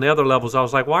levels, but on the other levels, I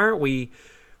was like, why aren't we?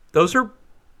 Those are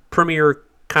premier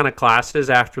kind of classes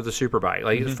after the Superbike.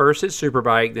 Like first it's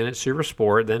Superbike, then it's Super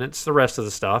Sport, then it's the rest of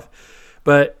the stuff.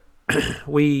 But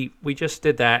we just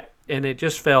did that, and it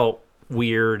just felt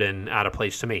weird and out of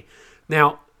place to me.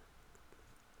 Now,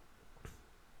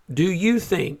 do you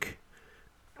think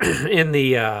in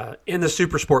the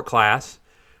Super Sport class,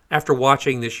 after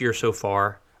watching this year so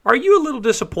far, are you a little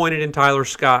disappointed in Tyler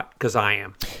Scott? Because I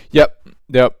am. Yep.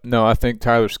 No, I think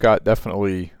Tyler Scott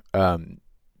definitely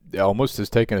almost has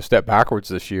taken a step backwards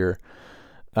this year.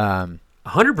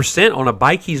 100% on a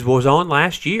bike he was on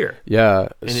last year. Yeah,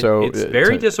 and so it's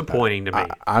very disappointing to me.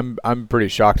 I'm pretty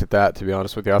shocked at that, to be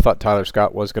honest with you. I thought Tyler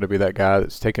Scott was going to be that guy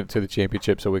that's taking it to the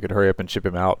championship so we could hurry up and ship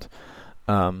him out.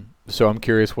 So I'm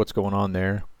curious what's going on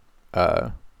there.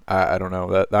 I don't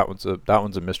know. That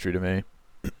one's a mystery to me.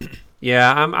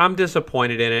 Yeah, I'm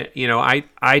disappointed in it.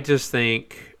 I just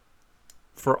think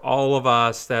for all of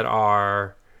us that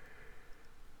are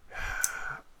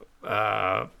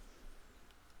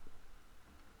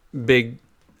big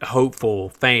hopeful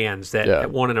fans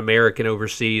that want an American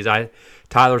overseas,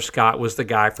 Tyler Scott was the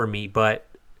guy for me. But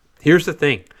here's the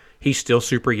thing. He's still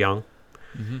super young.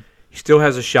 Mm-hmm. He still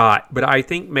has a shot. But I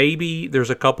think maybe there's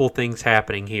a couple things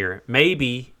happening here.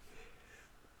 Maybe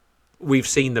we've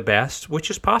seen the best, which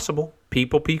is possible.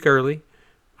 People peak early.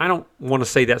 I don't want to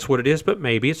say that's what it is, but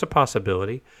maybe it's a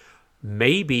possibility.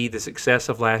 Maybe the success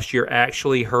of last year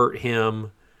actually hurt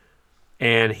him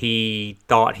and he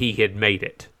thought he had made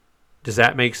it. Does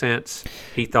that make sense?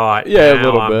 He thought, a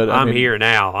little bit. I'm here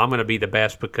now. I'm going to be the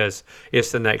best because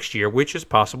it's the next year, which is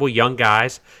possible. Young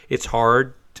guys, it's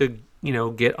hard to,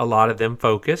 get a lot of them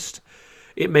focused.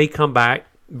 It may come back,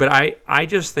 but I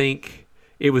just think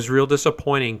it was real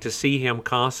disappointing to see him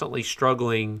constantly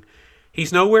struggling.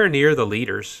 He's nowhere near the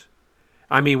leaders.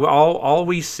 I mean, all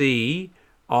we see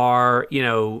are,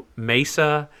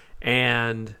 Mesa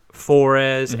and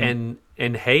Flores and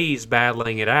Hayes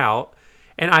battling it out.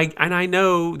 And I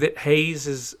know that Hayes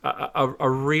is a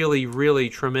really, really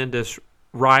tremendous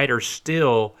rider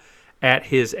still at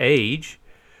his age.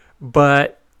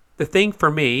 But the thing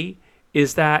for me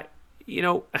is that,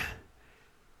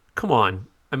 come on.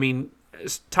 I mean,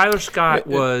 Tyler Scott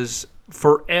was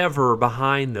forever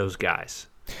behind those guys.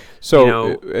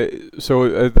 So,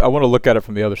 I want to look at it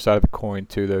from the other side of the coin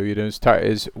too, though.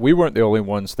 We weren't the only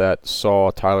ones that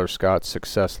saw Tyler Scott's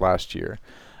success last year.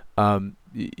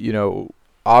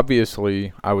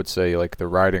 Obviously, I would say like the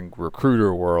riding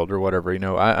recruiter world or whatever.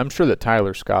 I'm sure that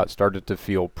Tyler Scott started to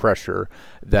feel pressure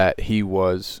that he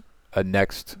was a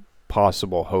next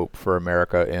possible hope for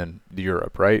America and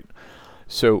Europe, right?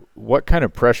 So, what kind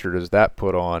of pressure does that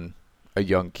put on a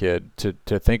young kid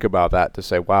to think about that, to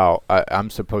say, wow, I'm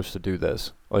supposed to do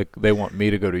this? Like, they want me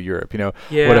to go to Europe, What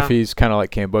if he's kind of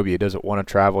like Cambodia? He doesn't want to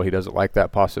travel. He doesn't like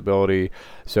that possibility.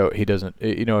 So he doesn't,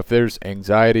 if there's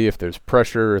anxiety, if there's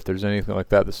pressure, if there's anything like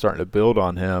that that's starting to build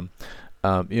on him,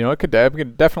 it could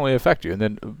definitely affect you. And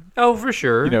then, for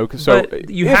sure. So but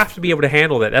you have to be able to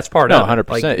handle that. That's part of it.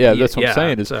 100%. That's what I'm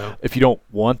saying is if you don't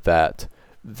want that,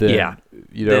 then,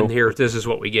 then this is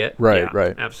what we get. Right,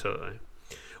 right. Absolutely.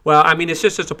 Well, I mean, it's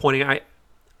just disappointing.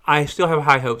 I still have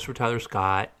high hopes for Tyler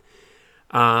Scott.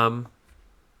 But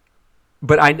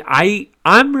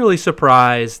I'm really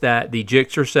surprised that the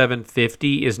Gixxer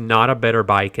 750 is not a better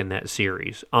bike in that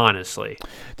series, honestly.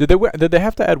 Did they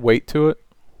have to add weight to it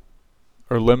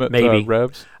or limit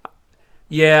revs?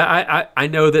 Yeah, I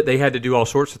know that they had to do all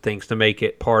sorts of things to make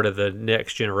it part of the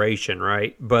next generation,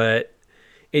 right? But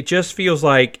it just feels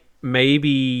like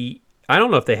maybe, I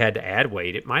don't know if they had to add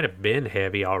weight. It might have been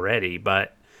heavy already,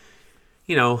 but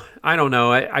I don't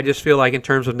know. I just feel like in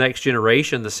terms of next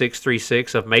generation, the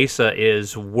 636 of Mesa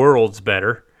is worlds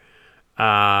better.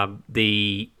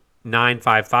 The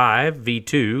 955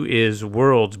 V2 is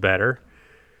worlds better.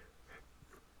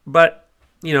 But,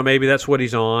 maybe that's what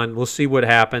he's on. We'll see what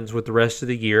happens with the rest of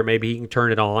the year. Maybe he can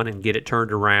turn it on and get it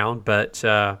turned around. But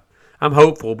I'm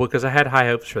hopeful because I had high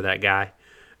hopes for that guy.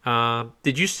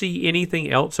 Did you see anything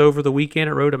else over the weekend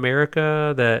at Road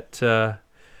America that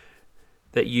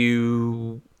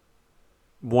you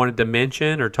wanted to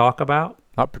mention or talk about?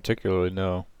 Not particularly,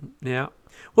 no. Yeah.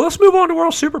 Well, let's move on to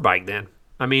World Superbike then.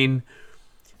 I mean,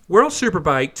 World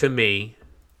Superbike to me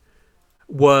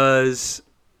was,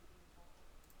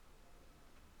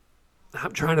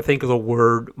 I'm trying to think of the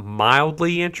word,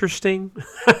 mildly interesting.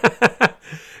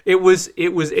 It was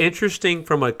interesting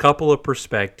from a couple of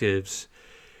perspectives.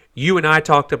 You and I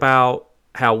talked about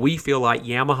how we feel like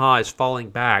Yamaha is falling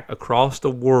back across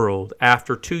the world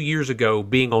after 2 years ago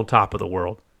being on top of the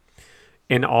world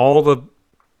in all the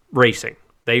racing.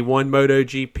 They won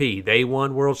MotoGP. They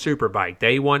won World Superbike.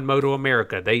 They won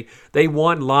MotoAmerica. They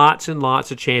won lots and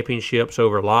lots of championships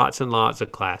over lots and lots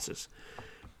of classes.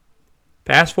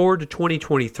 Fast forward to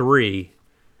 2023,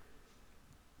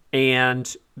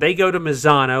 and they go to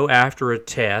Misano after a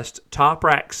test. Top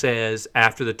Rack says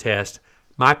after the test,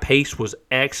 my pace was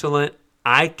excellent.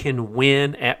 I can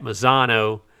win at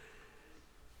Misano.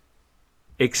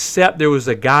 Except there was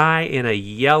a guy in a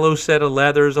yellow set of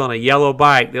leathers on a yellow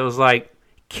bike that was like,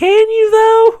 can you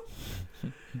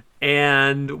though?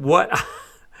 And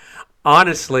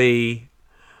honestly,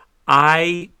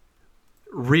 I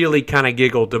really kind of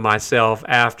giggled to myself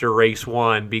after race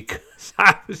one because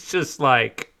I was just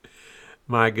like,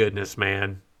 my goodness,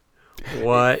 man,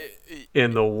 what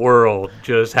in the world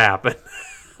just happened?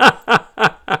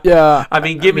 Yeah. I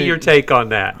mean, give me your take on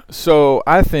that. So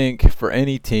I think for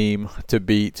any team to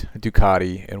beat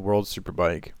Ducati in World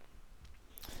Superbike,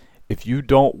 if you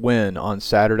don't win on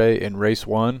Saturday in race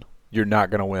one, you're not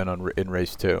going to win in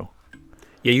race two.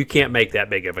 Yeah, you can't make that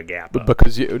big of a gap up.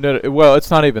 Because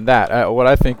it's not even that. What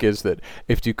I think is that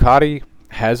if Ducati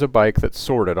has a bike that's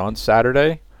sorted on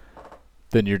Saturday,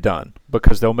 then you're done,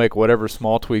 because they'll make whatever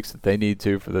small tweaks that they need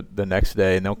to for the next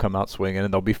day, and they'll come out swinging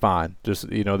and they'll be fine. Just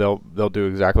they'll do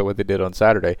exactly what they did on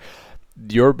Saturday.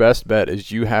 Your best bet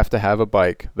is you have to have a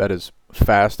bike that is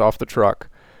fast off the truck.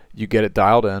 You get it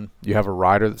dialed in. You have a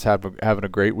rider that's having a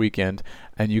great weekend,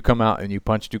 and you come out and you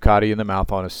punch Ducati in the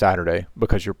mouth on a Saturday,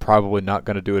 because you're probably not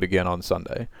going to do it again on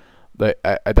Sunday.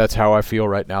 That's how I feel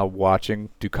right now watching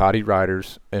Ducati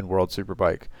riders in World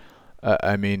Superbike.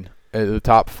 I mean, the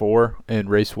top four in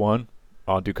race one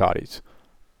on Ducatis.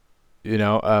 Three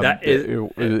of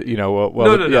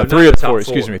the four.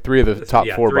 Excuse me, three of the top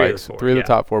four bikes. Three of the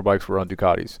top four bikes were on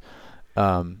Ducatis.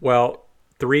 Well,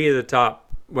 three of the top.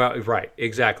 Well, right,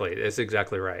 exactly. That's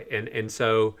exactly right. And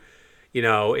so,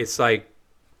 it's like,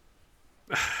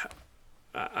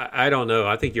 I don't know.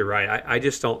 I think you're right. I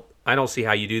just don't. I don't see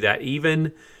how you do that.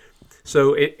 Even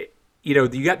so,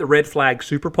 you got the red flag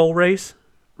Super Pole race,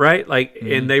 right? Like,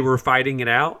 and they were fighting it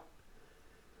out.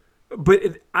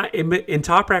 But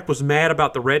Top Rack was mad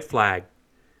about the red flag.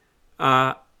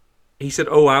 He said,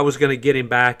 I was going to get him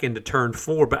back into turn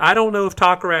 4. But I don't know if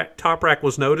Top Rack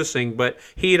was noticing, but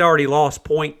he had already lost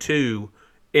 0.2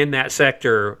 in that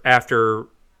sector after,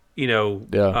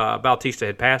 Bautista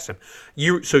had passed him.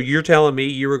 So you're telling me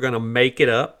you were going to make it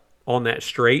up on that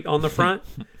straight on the front?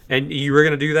 And you were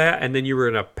going to do that, and then you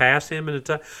were going to pass him in the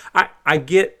time? I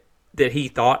get that he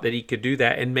thought that he could do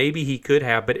that, and maybe he could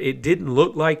have, but it didn't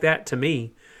look like that to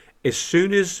me. As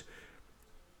soon as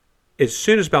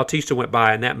Bautista went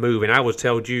by in that move, and I was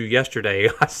told you yesterday,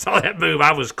 I saw that move,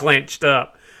 I was clenched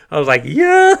up. I was like,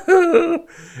 yeah.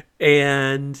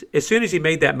 And as soon as he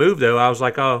made that move, though, I was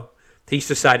like, he's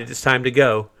decided it's time to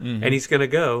go, and he's going to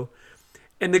go.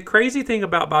 And the crazy thing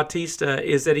about Bautista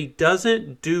is that he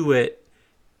doesn't do it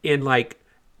in like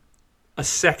a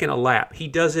second a lap. He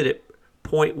does it at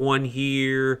 0.1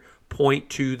 here,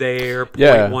 0.2 there,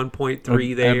 0.1,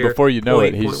 0.3 there. And before you know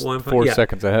it, he's 4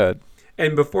 seconds ahead.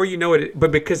 And before you know it,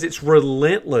 but because it's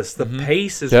relentless, the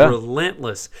pace is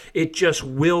relentless. It just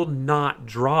will not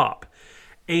drop.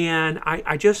 And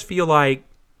I just feel like,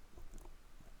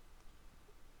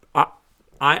 I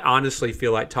honestly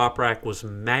feel like Top Rack was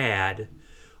mad,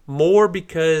 more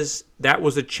because that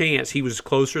was a chance. He was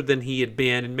closer than he had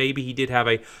been, and maybe he did have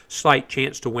a slight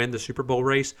chance to win the Super Bowl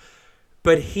race.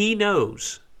 But he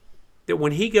knows that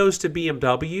when he goes to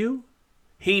BMW,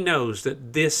 he knows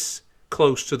that this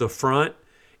close to the front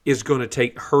is going to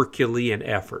take Herculean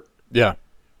effort. Yeah.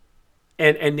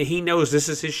 And he knows this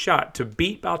is his shot to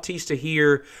beat Bautista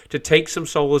here, to take some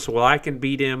solace. Well, I can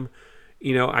beat him.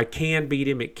 I can beat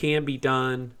him. It can be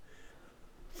done.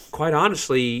 Quite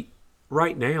honestly,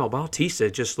 right now, Bautista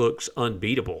just looks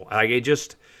unbeatable. Like,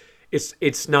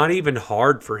 it's not even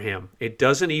hard for him. It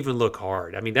doesn't even look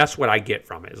hard. I mean, that's what I get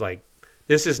from it. It's like,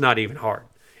 this is not even hard.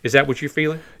 Is that what you're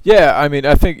feeling? Yeah, I mean,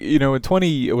 I think, in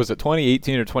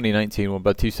 2018 or 2019 when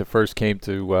Bautista first came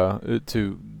to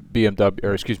BMW,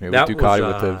 or excuse me, with Ducati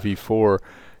with the V4.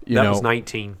 That was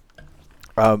 19.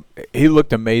 He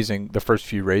looked amazing the first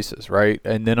few races, right?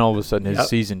 And then all of a sudden his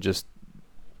season just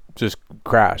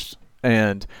crashed.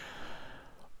 And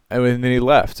then he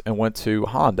left and went to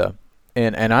Honda.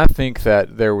 And I think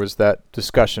that there was that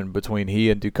discussion between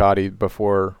he and Ducati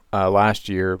before last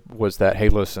year was that, hey,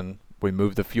 listen, we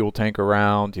moved the fuel tank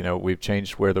around. We've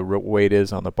changed where the weight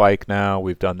is on the bike now.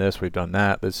 We've done this. We've done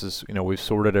that. This is, we've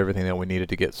sorted everything that we needed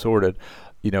to get sorted.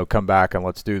 Come back and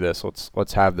let's do this.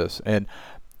 Let's have this.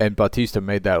 And Bautista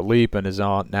made that leap and is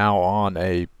now on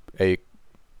an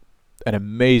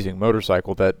amazing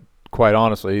motorcycle that, quite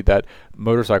honestly, that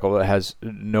motorcycle that has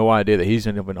no idea that he's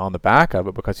even on the back of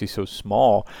it because he's so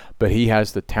small, but he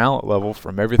has the talent level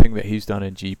from everything that he's done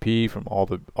in GP, from all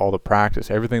the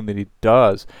practice, everything that he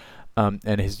does,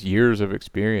 and his years of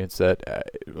experience that,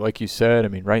 like you said, I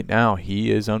mean, right now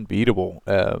he is unbeatable,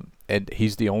 and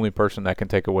he's the only person that can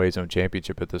take away his own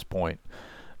championship at this point.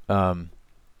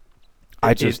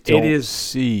 I just don't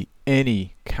see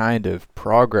any kind of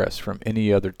progress from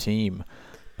any other team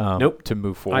to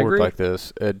move forward like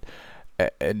this.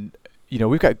 And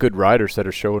we've got good riders that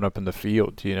are showing up in the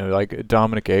field. Like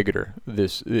Dominic Egeter,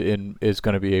 is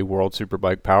going to be a world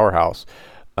superbike powerhouse.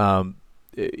 Iker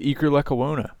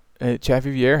Lecuona,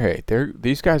 Xavi Vierge,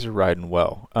 these guys are riding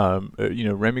well.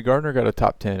 Remy Gardner got a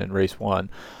top 10 in race 1.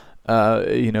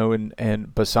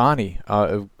 And Bassani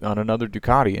on another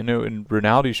Ducati, and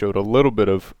Rinaldi showed a little bit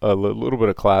of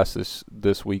class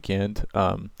this weekend,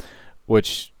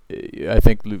 which I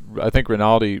think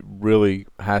Rinaldi really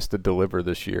has to deliver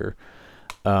this year,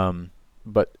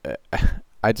 but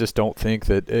I just don't think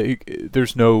that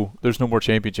there's no more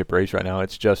championship race right now.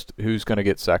 It's just who's going to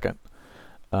get second.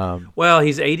 Well,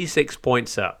 he's 86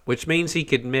 points up, which means he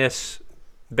could miss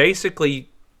basically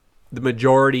the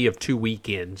majority of 2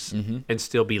 weekends and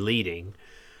still be leading,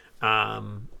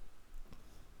 or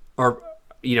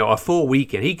a full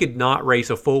weekend. He could not race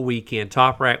a full weekend.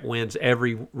 Toprak wins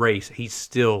every race. He's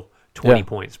still 20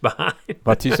 points behind.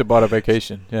 Bautista bought a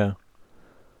vacation.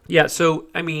 Yeah. So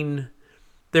I mean,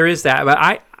 there is that. But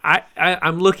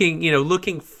I'm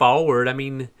looking forward. I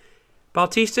mean,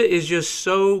 Bautista is just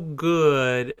so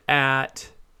good at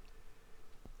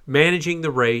managing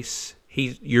the race.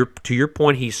 To your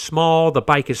point, he's small. The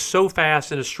bike is so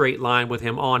fast in a straight line with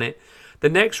him on it. The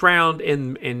next round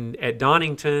at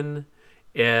Donington,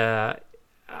 I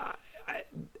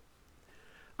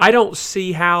don't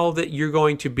see how that you're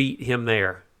going to beat him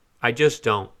there. I just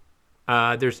don't.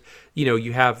 There's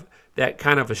you have that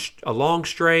kind of a long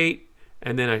straight,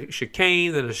 and then a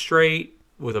chicane, then a straight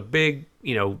with a big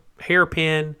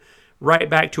hairpin, right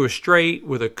back to a straight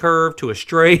with a curve to a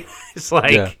straight. It's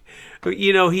like. Yeah.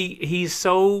 He's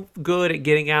so good at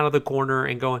getting out of the corner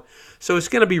and going. So it's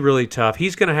going to be really tough.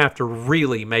 He's going to have to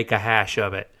really make a hash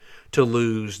of it to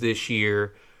lose this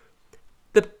year.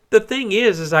 The thing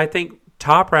is I think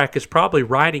Toprak is probably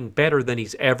riding better than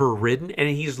he's ever ridden, and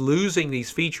he's losing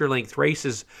these feature-length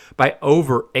races by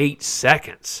over 8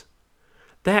 seconds.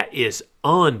 That is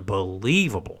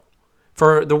unbelievable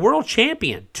for the world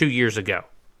champion 2 years ago.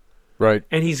 Right.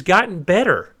 And he's gotten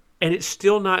better, and it's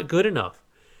still not good enough.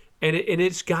 And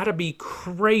it's got to be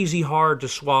crazy hard to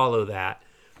swallow that.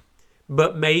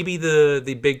 But maybe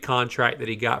the big contract that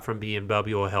he got from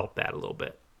BMW will help that a little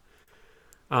bit.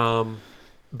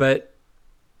 But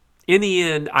in the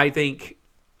end, I think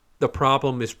the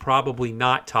problem is probably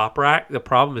not Toprak. The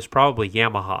problem is probably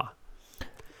Yamaha.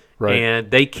 Right.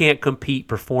 And they can't compete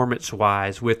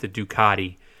performance-wise with the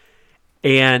Ducati.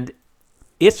 And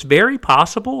it's very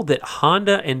possible that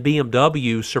Honda and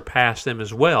BMW surpass them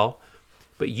as well.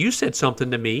 But you said something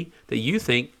to me that you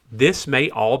think this may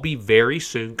all be very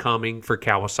soon coming for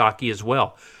Kawasaki as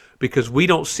well, because we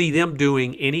don't see them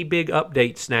doing any big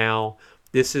updates now.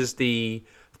 This is the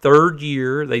 3rd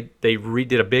year. They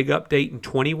redid a big update in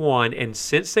 21, and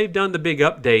since they've done the big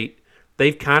update,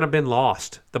 they've kind of been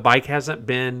lost. The bike hasn't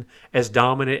been as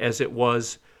dominant as it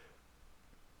was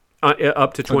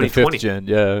up to 2020. The 5th gen,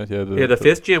 the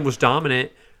 5th gen was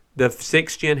dominant. The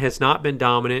 6th gen has not been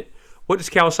dominant. What does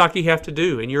Kawasaki have to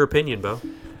do, in your opinion, Bo?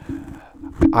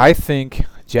 I think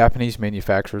Japanese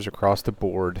manufacturers across the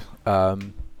board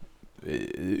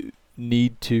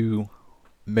need to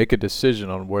make a decision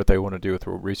on what they want to do with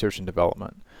research and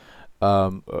development.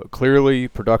 Clearly,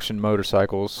 production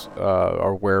motorcycles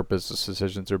are where business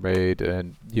decisions are made,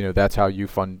 and that's how you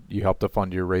help to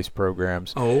fund your race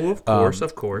programs. Oh,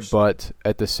 of course. But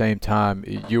at the same time,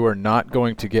 you are not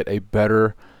going to get a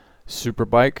better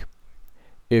superbike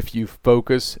if you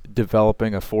focus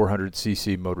developing a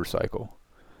 400cc motorcycle.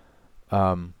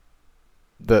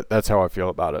 That's how I feel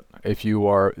about it. If you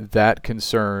are that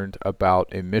concerned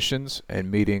about emissions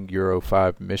and meeting Euro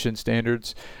 5 emission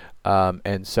standards,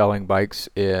 and selling bikes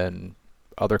in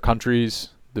other countries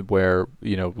where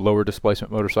lower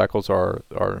displacement motorcycles are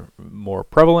more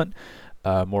prevalent,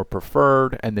 more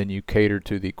preferred, and then you cater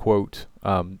to the quote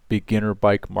beginner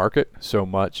bike market so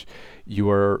much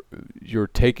you're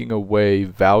taking away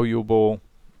valuable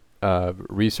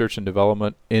research and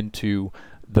development into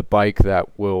the bike that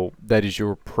is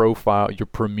your profile, your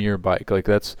premier bike. Like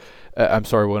that's I'm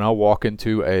sorry, when I walk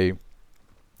into a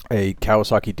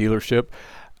Kawasaki dealership,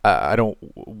 I don't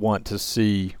want to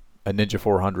see a Ninja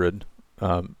 400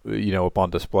 up on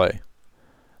display.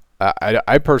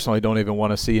 I personally don't even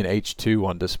want to see an H2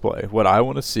 on display. What I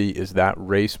want to see is that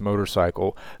race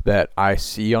motorcycle that I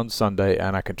see on Sunday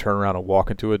and I can turn around and walk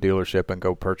into a dealership and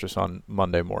go purchase on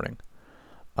Monday morning.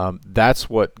 That's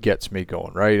what gets me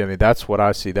going, right? I mean, that's what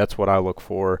I see. That's what I look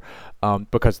for,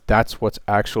 because that's what's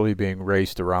actually being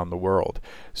raced around the world.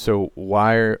 So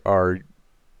why are,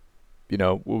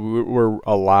 we're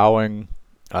allowing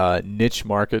niche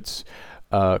markets,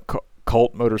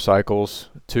 cult motorcycles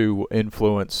to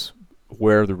influence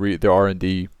where the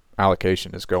R&D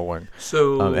allocation is going.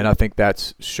 So, and I think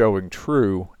that's showing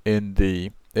true in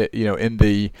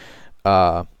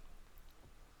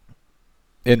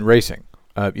racing.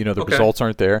 The results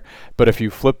aren't there. But if you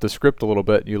flip the script a little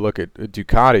bit and you look at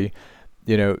Ducati,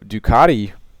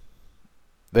 Ducati,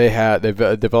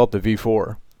 they've developed a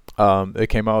V4. They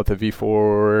came out with the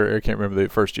V4. I can't remember the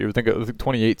first year. I think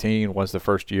 2018 was the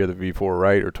first year of the V4,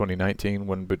 right? Or 2019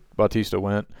 when Bautista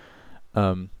went.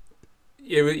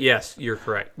 Yes, you're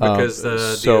correct. Because the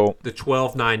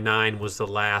 1299 was the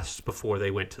last before they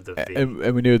went to the V.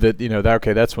 And we knew that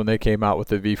that's when they came out with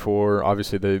the V4.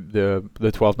 Obviously, the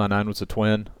 1299 was a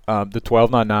twin. The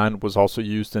 1299 was also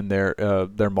used in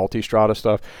their multi-strada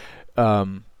stuff.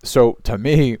 So to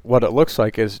me, what it looks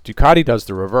like is Ducati does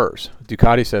the reverse.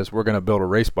 Ducati says we're going to build a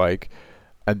race bike,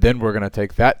 and then we're going to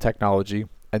take that technology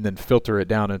and then filter it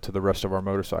down into the rest of our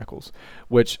motorcycles,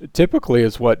 which typically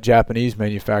is what Japanese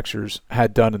manufacturers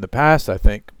had done in the past. I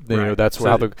think that's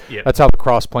how the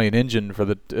cross-plane engine for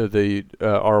the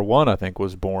R1 I think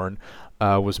was born.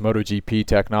 Was MotoGP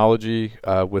technology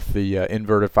with the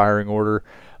inverted firing order,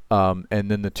 and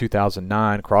then the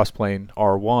 2009 cross-plane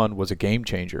R1 was a game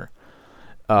changer.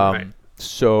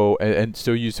 So and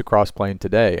still use the crossplane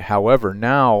today. However,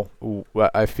 now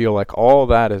I feel like all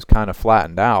that is kind of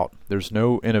flattened out. There's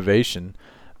no innovation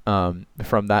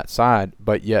from that side,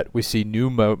 but yet we see new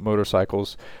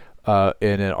motorcycles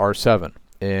in an R7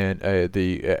 and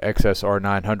the XSR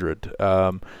 900.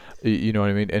 You know what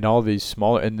I mean? And all these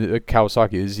smaller, and the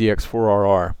Kawasaki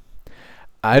ZX4RR.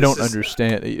 I don't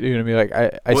understand. You know what I mean?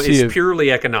 Like I see it's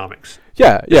purely economics.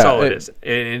 Yeah. That's all it is.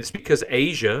 And it's because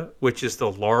Asia, which is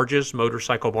the largest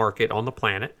motorcycle market on the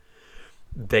planet,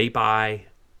 they buy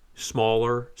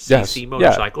smaller CC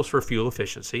motorcycles for fuel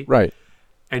efficiency. Right.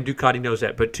 And Ducati knows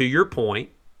that. But to your point,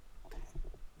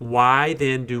 why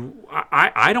then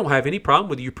I don't have any problem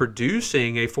with you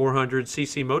producing a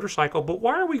 400cc motorcycle, but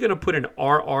why are we going to put an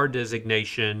RR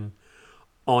designation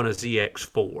on a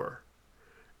ZX4?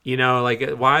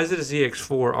 Why is it a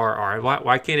ZX4 RR?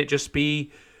 Why can't it just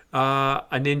be a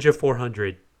Ninja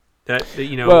 400? Not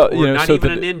even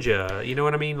a Ninja. You know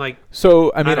what I mean? I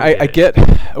get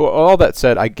all that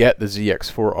said. I get the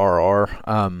ZX4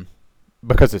 RR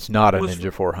because it's not a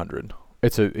Ninja 400.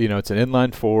 It's it's an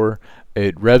inline 4.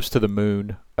 It revs to the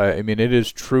moon. It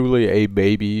is truly a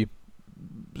baby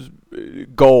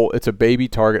goal. It's a baby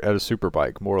target at a super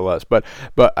bike, more or less. But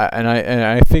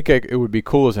I think it would be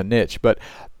cool as a niche. But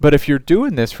if you're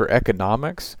doing this for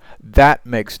economics, that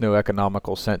makes no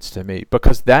economical sense to me,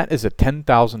 because that is a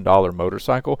 $10,000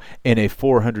 motorcycle in a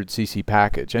 400cc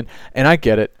package, and I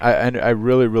get it. I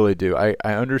really, really do. I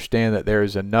understand that there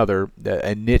is a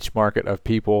niche market of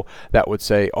people that would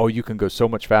say, oh, you can go so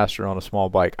much faster on a small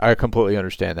bike. I completely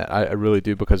understand that. I really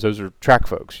do, because those are track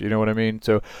folks. You know what I mean?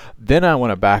 So then I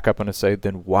want to back up and say,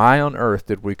 then why on earth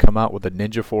did we come out with a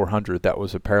Ninja 400 that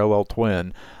was a parallel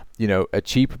twin, a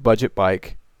cheap budget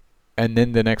bike? And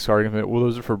then the next argument, well,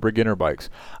 those are for beginner bikes.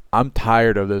 I'm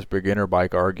tired of this beginner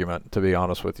bike argument, to be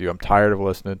honest with you. I'm tired of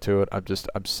listening to it.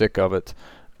 I'm sick of it.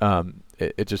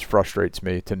 It just frustrates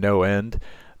me to no end.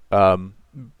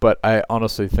 But I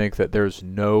honestly think that there's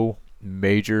no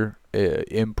major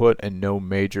input and no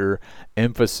major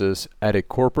emphasis at a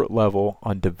corporate level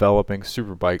on developing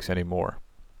super bikes anymore.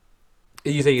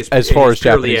 You think it's purely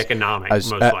Japanese, economic,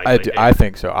 most likely? I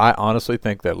think so. I honestly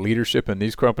think that leadership in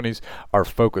these companies are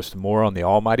focused more on the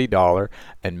almighty dollar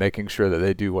and making sure that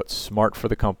they do what's smart for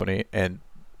the company, and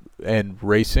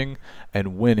racing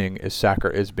and winning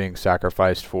is being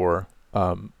sacrificed for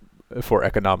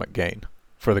economic gain,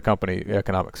 for the company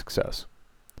economic success.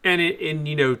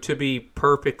 And to be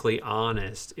perfectly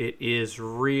honest, it is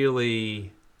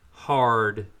really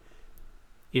hard,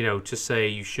 to say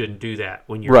you shouldn't do that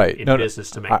when you're Right. in No,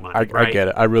 business to make money. I get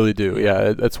it. I really do.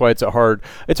 Yeah. That's why it's a hard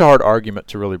argument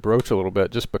to really broach a little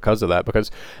bit, just because of that.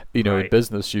 Because, in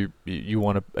business, you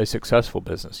want a successful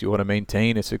business. You want to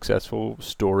maintain a successful,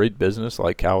 storied business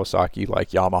like Kawasaki,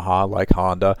 like Yamaha, like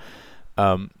Honda.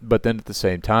 But then at the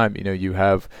same time, you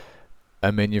have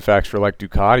a manufacturer like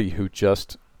Ducati who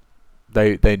just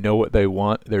they know what they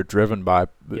want. They're driven by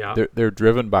they're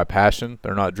driven by passion.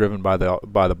 They're not driven by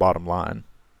the bottom line.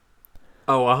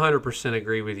 Oh, 100%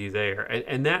 agree with you there,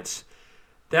 and that's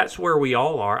where we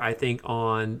all are. I think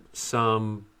on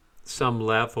some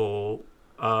level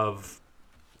of,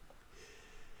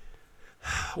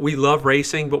 we love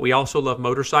racing, but we also love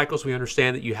motorcycles. We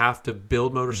understand that you have to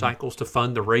build motorcycles to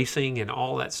fund the racing and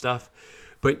all that stuff.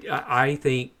 But I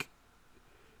think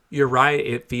you're right.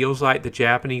 It feels like the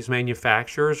Japanese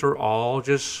manufacturers are all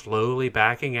just slowly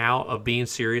backing out of being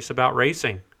serious about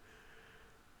racing.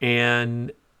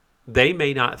 And they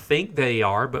may not think they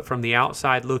are, but from the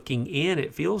outside looking in,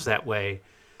 it feels that way.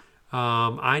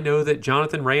 I know that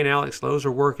Jonathan Ray and Alex Lowe's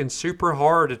are working super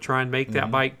hard to try and make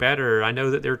that bike better. I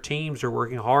know that their teams are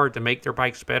working hard to make their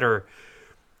bikes better.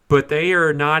 But they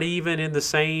are not even in the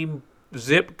same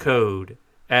zip code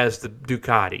as the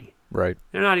Ducati. Right.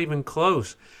 They're not even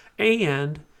close.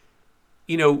 And,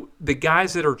 the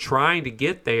guys that are trying to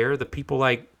get there, the people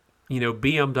like,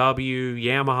 BMW,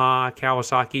 Yamaha,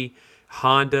 Kawasaki,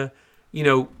 Honda,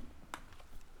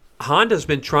 Honda's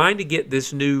been trying to get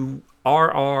this new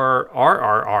RR.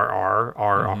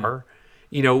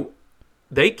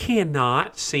 They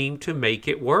cannot seem to make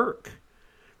it work.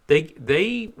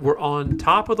 They were on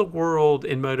top of the world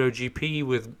in MotoGP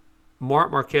with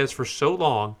Marc Marquez for so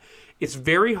long. It's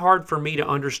very hard for me to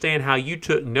understand how you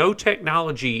took no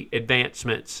technology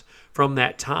advancements from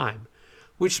that time,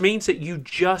 which means that you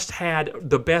just had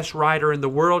the best rider in the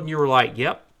world and you were like,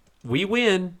 yep, we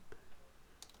win.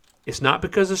 It's not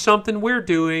because of something we're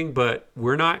doing, but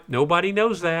nobody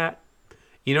knows that.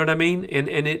 You know what I mean?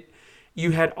 And you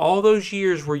had all those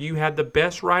years where you had the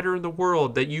best rider in the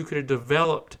world that you could have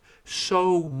developed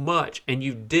so much, and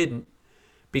you didn't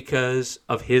because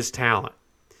of his talent.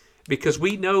 Because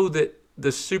we know that the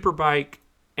Superbike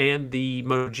and the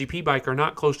MotoGP bike are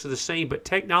not close to the same, but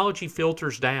technology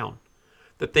filters down.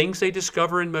 The things they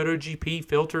discover in MotoGP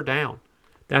filter down.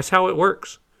 That's how it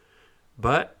works.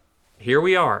 But here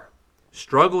we are,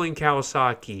 struggling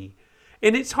Kawasaki.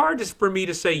 And it's hard for me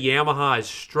to say Yamaha is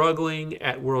struggling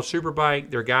at World Superbike.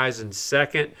 Their guy's in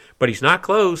second, but he's not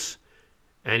close,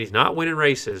 and he's not winning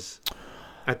races.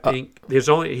 I think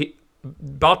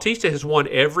Bautista has won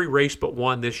every race but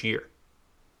one this year.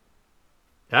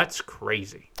 That's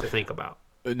crazy to think about.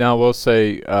 Now we'll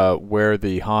say where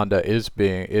the Honda is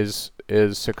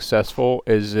successful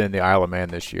is in the Isle of Man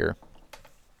this year.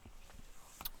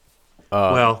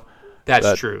 Well,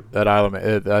 that's true. That Isle of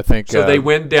Man, I think. So they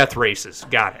win death races.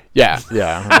 Got it. Yeah.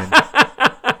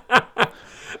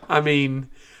 I mean,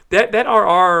 that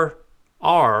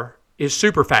RR is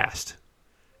super fast.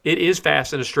 It is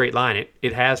fast in a straight line.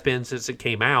 It has been since it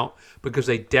came out because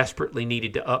they desperately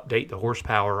needed to update the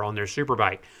horsepower on their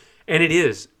Superbike. And it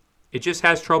is. It just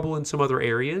has trouble in some other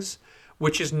areas,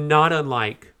 which is not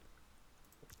unlike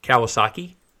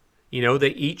Kawasaki. They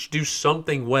each do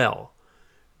something well,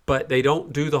 but they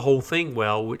don't do the whole thing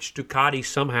well, which Ducati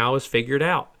somehow has figured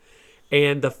out.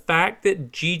 And the fact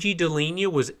that Gigi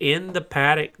Dall'Igna was in the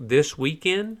paddock this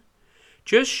weekend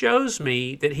just shows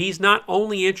me that he's not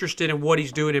only interested in what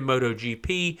he's doing in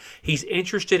MotoGP, he's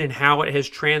interested in how it has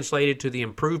translated to the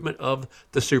improvement of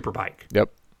the Superbike.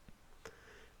 Yep.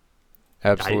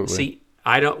 Absolutely.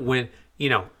 I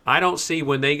don't see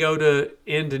when they go to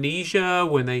Indonesia,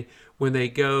 when they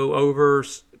go over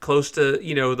close to,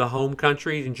 the home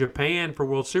country in Japan for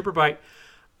World Superbike,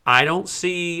 I don't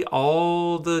see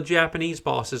all the Japanese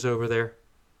bosses over there.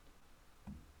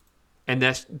 And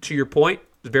that's, to your point,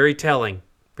 very telling.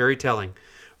 Very telling.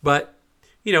 But,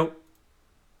 for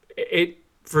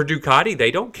Ducati,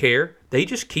 they don't care. They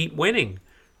just keep winning.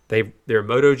 They're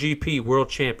MotoGP world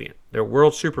champion. They're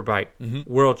World Superbike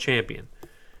world champion.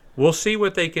 We'll see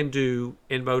what they can do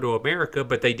in MotoAmerica,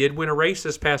 but they did win a race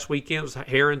this past weekend. It was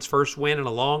Heron's first win in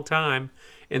a long time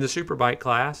in the Superbike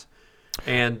class.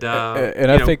 And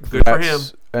I think good for him.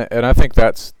 And I think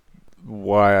that's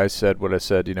why I said what I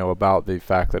said, about the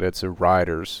fact that it's a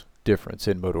rider's difference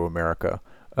in MotoAmerica,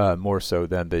 more so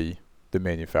than the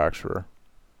manufacturer.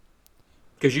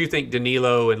 Because you think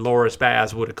Danilo and Loris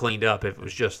Baz would have cleaned up if it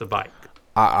was just the bike.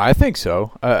 I think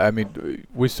so. I mean,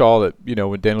 we saw that,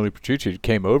 when Danilo Petrucci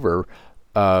came over,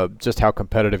 just how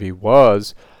competitive he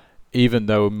was, even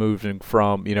though moving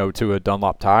from, to a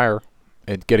Dunlop tire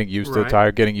and getting used to the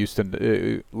tire, getting used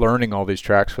to learning all these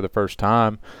tracks for the first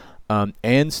time,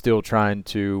 and still trying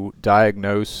to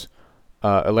diagnose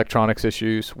electronics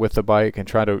issues with the bike and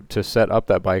try to set up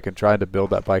that bike and try to build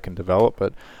that bike and develop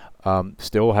it.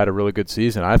 Still had a really good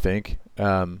season, I think.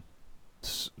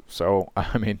 So,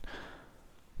 I mean...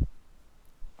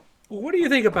 What do you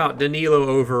think about Danilo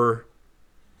over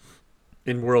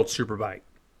in World Superbike?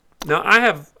 Now, I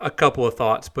have a couple of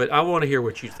thoughts, but I want to hear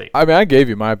what you think. I mean, I gave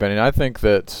you my opinion. I think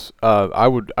that I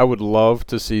would love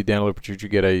to see Danilo Petrucci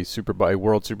get a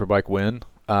World Superbike win.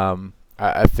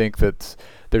 I think that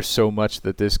there's so much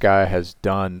that this guy has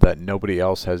done that nobody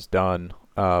else has done,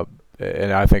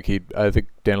 and I think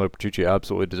Danilo Petrucci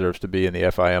absolutely deserves to be in the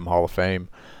FIM Hall of Fame,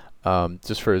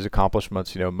 just for his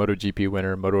accomplishments. MotoGP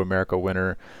winner, MotoAmerica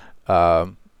winner. A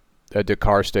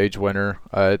Dakar stage winner.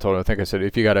 I think I said,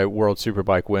 if you got a World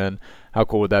Superbike win, how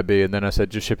cool would that be? And then I said,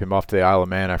 just ship him off to the Isle of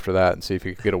Man after that and see if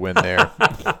he could get a win there.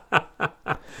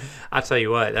 I tell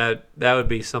you what, that would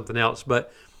be something else.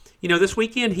 But this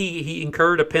weekend he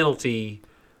incurred a penalty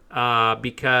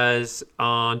because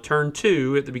on turn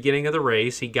 2 at the beginning of the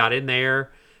race, he got in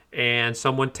there and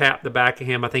someone tapped the back of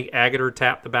him. I think Agutter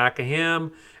tapped the back of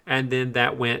him, and then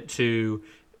that went to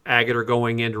Agutter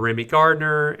going into Remy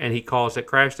Gardner, and he caused that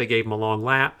crash. They gave him a long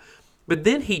lap. But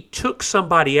then he took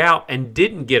somebody out and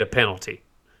didn't get a penalty.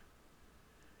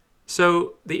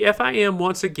 So the FIM,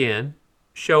 once again,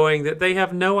 showing that they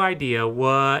have no idea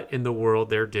what in the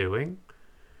world they're doing.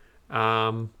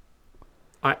 No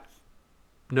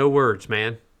words,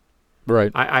 man.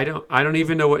 Right. I don't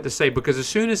even know what to say, because as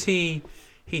soon as he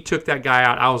took that guy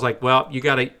out, I was like, well,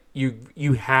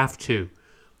 you have to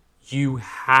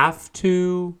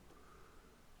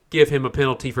give him a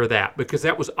penalty for that, because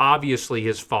that was obviously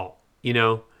his fault,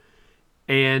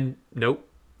 and nope.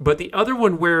 But the other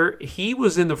one where he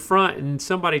was in the front and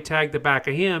somebody tagged the back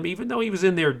of him, even though he was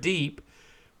in there deep,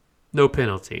 no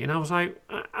penalty. And I was like,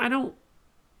 I don't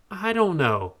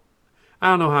know. I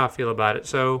don't know how I feel about it.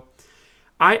 So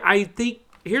I think,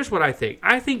 here's what I think.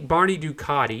 I think Barney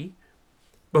Ducati,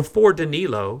 before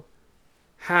Danilo,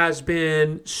 has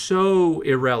been so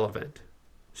irrelevant.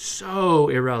 They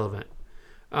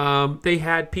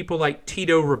had people like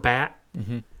Tito Rabat.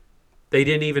 Mm-hmm. They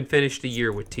didn't even finish the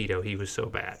year with Tito. He was so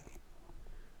bad.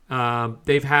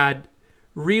 They've had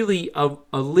really a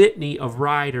litany of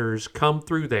riders come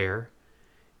through there,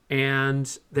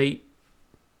 and they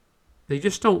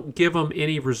just don't give them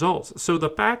any results. So the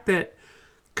fact that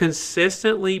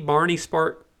consistently Barney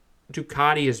Spark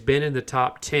Ducati has been in the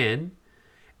top 10,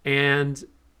 and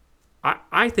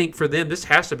I think for them this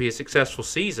has to be a successful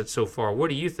season so far. What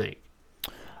do you think?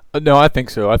 No, I think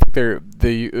so. I think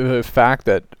the fact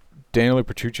that Danilo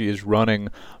Petrucci is running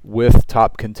with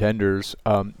top contenders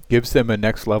gives them a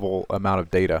next level amount of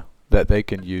data that they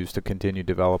can use to continue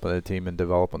developing the team and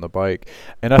developing the bike.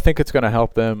 And I think it's going to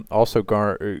help them also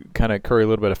kind of curry a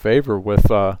little bit of favor with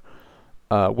the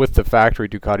factory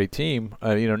Ducati team.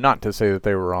 Not to say that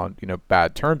they were on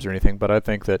bad terms or anything, but I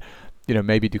think that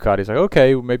maybe Ducati's like,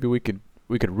 okay, maybe we could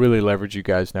really leverage you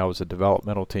guys now as a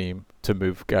developmental team to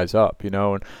move guys up,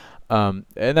 and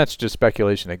that's just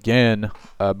speculation again,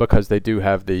 because they do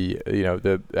have the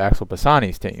Axel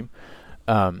Bassani's team.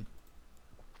 And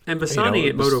Bassani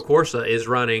at Moto Corsa is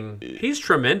running. He's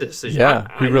tremendous. Yeah,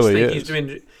 he really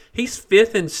is. He's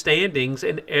fifth in standings,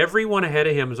 and everyone ahead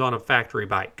of him is on a factory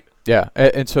bike. Yeah,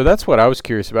 and so that's what I was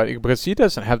curious about, because he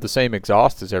doesn't have the same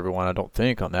exhaust as everyone, I don't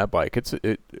think, on that bike.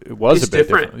 It was a bit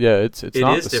different. Yeah, it's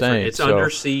not the same. It's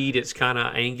underseat. It's kind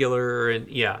of angular, and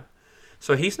yeah.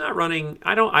 So he's not running.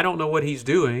 I don't know what he's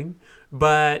doing,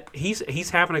 but he's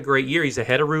having a great year. He's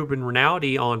ahead of Ruben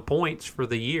Rinaldi on points for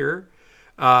the year,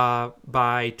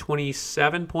 by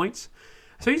 27 points.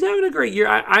 So he's having a great year.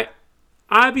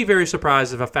 I'd be very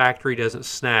surprised if a factory doesn't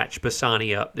snatch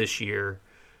Bassani up this year.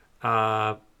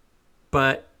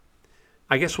 But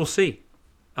I guess we'll see.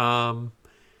 Let's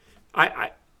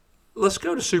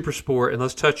go to Supersport and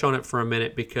let's touch on it for a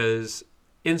minute, because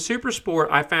in Supersport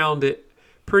I found it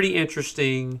pretty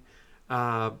interesting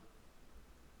that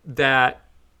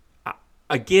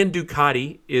again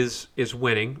Ducati is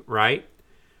winning, right?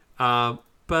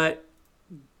 But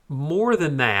more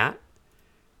than that,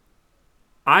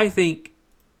 I think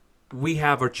we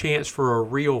have a chance for a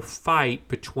real fight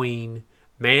between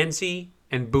Manzi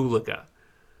and Bulaga,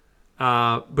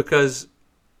 because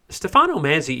Stefano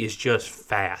Manzi is just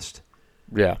fast.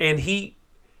 Yeah. And he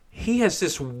has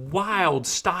this wild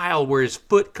style where his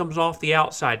foot comes off the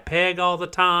outside peg all the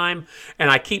time, and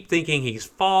I keep thinking he's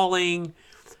falling,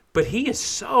 but he is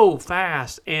so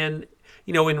fast. And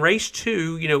in race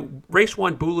 2, race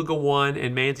 1, Bulaga won,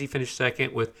 and Manzi finished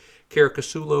second with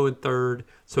Caricasulo in third.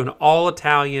 So an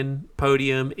all-Italian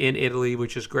podium in Italy,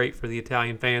 which is great for the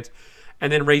Italian fans.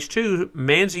 And then race 2,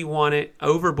 Manzi won it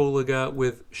over Bulaga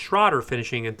with Schroeder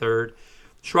finishing in third.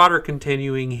 Schroeder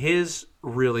continuing his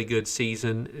really good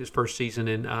season, his first season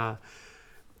in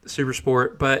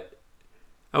Supersport. But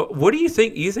what do you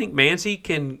think? You think Manzi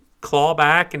can claw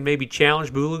back and maybe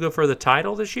challenge Bulaga for the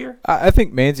title this year? I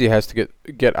think Manzi has to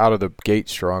get out of the gate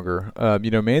stronger.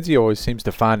 Manzi always seems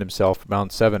to find himself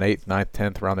around 7th, 8th, 9th,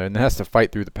 10th around there, and has to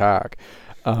fight through the pack.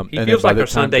 He feels like a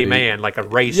Sunday man, like a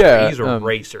racer. Yeah, he's a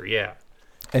racer, yeah.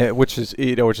 Which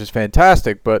is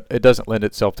fantastic, but it doesn't lend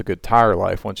itself to good tire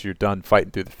life. Once you're done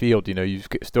fighting through the field, you've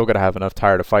still got to have enough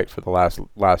tire to fight for the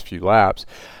last few laps.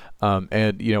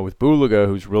 With Bulaga,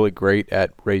 who's really great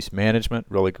at race management,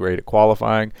 really great at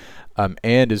qualifying,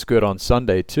 and is good on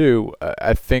Sunday too.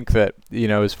 I think that,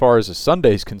 as far as the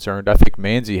Sunday's concerned, I think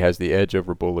Manzi has the edge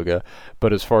over Bulaga.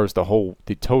 But as far as the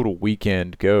total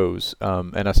weekend goes,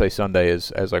 and I say Sunday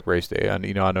as like race day, and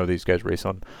I know these guys race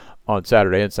on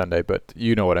Saturday and Sunday, but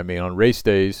you know what I mean. On race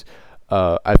days,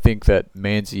 I think that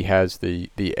Manzi has the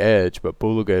edge, but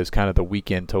Bulaga is kind of the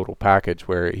weekend total package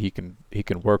where he can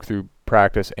work through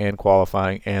practice and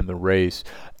qualifying and the race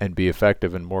and be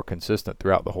effective and more consistent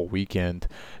throughout the whole weekend.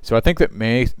 So I think that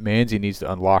Manzi needs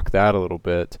to unlock that a little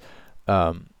bit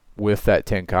with that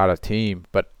Tenkata team.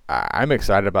 But I'm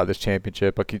excited about this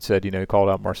championship. Like you said, he called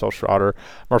out Marcel Schroeder.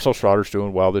 Marcel Schroeder's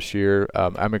doing well this year.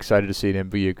 I'm excited to see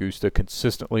MV Agusta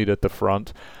consistently at the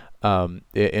front. In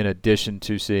addition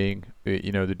to seeing, the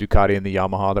Ducati and the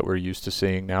Yamaha that we're used to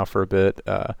seeing now for a bit.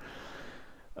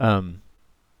 I'm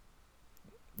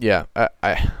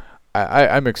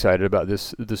excited about the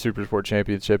Supersport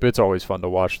Championship. It's always fun to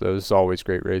watch those. It's always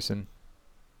great racing.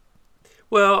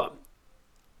 Well,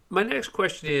 my next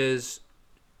question is,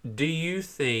 do you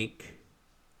think,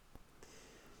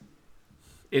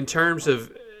 in terms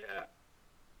of,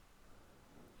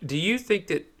 do you think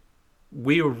that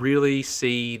we will really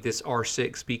see this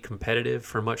R6 be competitive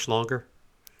for much longer?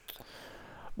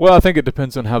 Well, I think it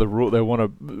depends on how they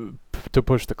want to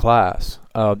push the class.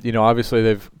 Obviously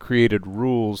they've created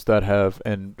rules that have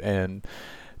and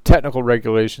technical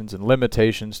regulations and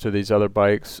limitations to these other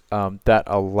bikes that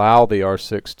allow the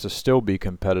R6 to still be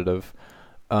competitive.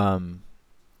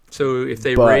 So if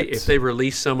they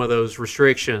release some of those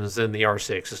restrictions, then the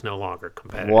R6 is no longer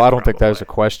competitive. Well, I don't think there's a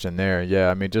question there. Yeah,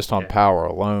 I mean, just on power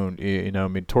alone,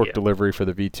 torque delivery for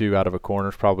the V2 out of a corner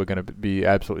is probably going to be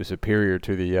absolutely superior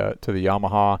to the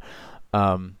Yamaha.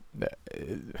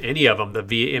 Any of them, the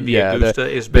MV Agusta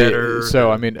is better.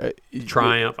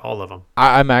 Triumph, all of them.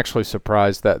 I'm actually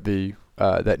surprised that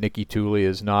that Nicky Tully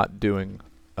is not doing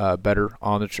better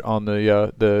on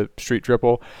the street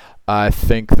triple. I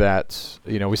think that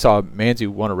we saw Manzi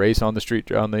won a race on the street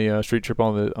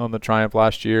triple on the Triumph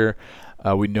last year.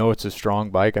 We know it's a strong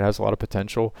bike; it has a lot of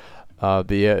potential.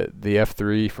 The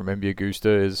F3 from MV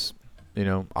Agusta is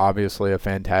obviously a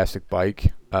fantastic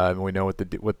bike. We know what the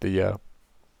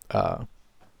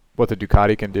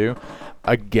Ducati can do.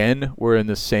 Again, we're in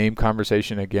the same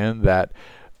conversation again that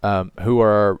who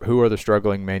are the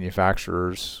struggling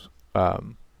manufacturers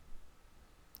in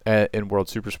World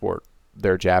Supersport?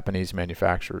 They're Japanese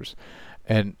manufacturers.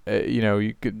 And,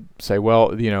 you could say,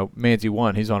 well, Manzi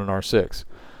won. He's on an R6.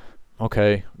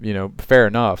 Okay, fair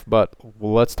enough. But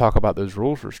let's talk about those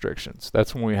rules restrictions.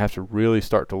 That's when we have to really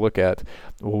start to look at,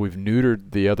 we've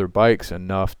neutered the other bikes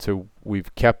enough to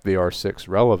we've kept the R6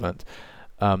 relevant.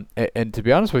 And to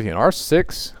be honest with you, an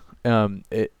R6,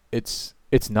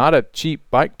 it's not a cheap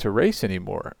bike to race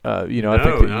anymore. I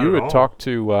think that you would talk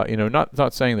to,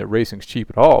 not saying that racing's cheap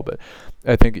at all, but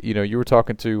I think, you were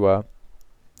talking to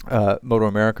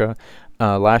MotoAmerica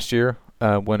last year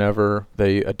whenever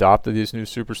they adopted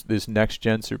this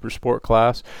next-gen Super Sport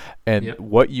class, and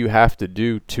what you have to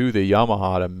do to the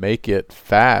Yamaha to make it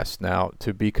fast now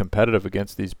to be competitive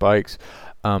against these bikes.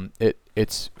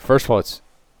 It's first of all, it's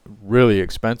really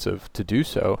expensive to do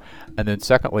so, and then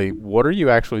secondly, what are you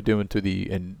actually doing to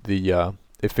the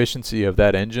efficiency of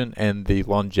that engine and the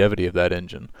longevity of that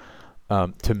engine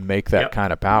to make that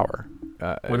kind of power?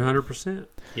 100%.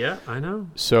 Yeah, I know.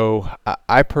 So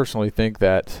I personally think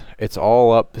that it's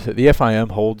all up. The FIM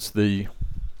holds the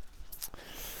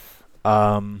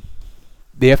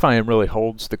FIM really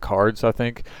holds the cards, I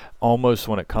think, almost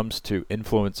when it comes to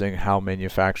influencing how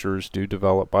manufacturers do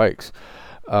develop bikes.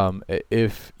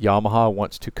 If Yamaha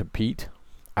wants to compete,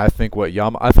 I think right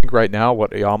now what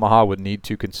Yamaha would need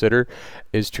to consider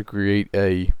is to create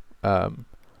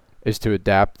is to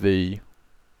adapt the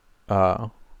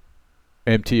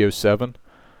MT-07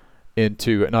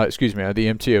 into no, excuse me, the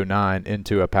MT-09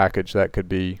 into a package that could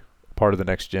be part of the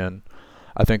next gen.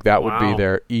 I think that would be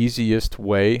their easiest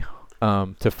way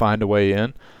to find a way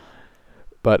in.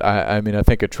 But I mean, I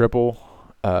think a triple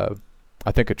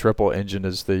engine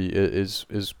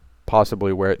is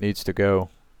possibly where it needs to go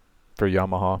for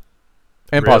Yamaha,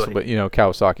 and possibly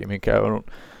Kawasaki. I mean,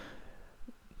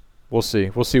 we'll see.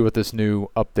 We'll see what this new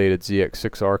updated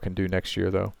ZX6R can do next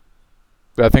year, though.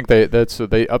 I think they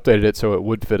updated it so it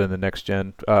would fit in the next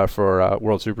gen for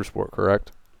World Supersport,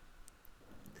 correct?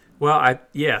 Well,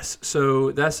 yes.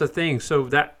 So that's the thing. So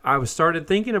that I started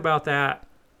thinking about that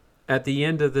at the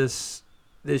end of this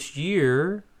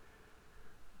year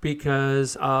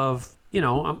because of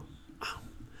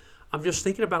I'm just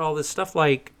thinking about all this stuff.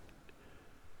 Like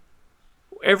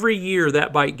every year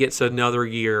that bike gets another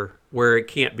year where it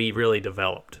can't be really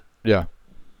developed. Yeah.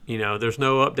 There's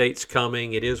no updates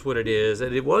coming. It is what it is.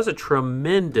 And it was a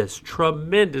tremendous,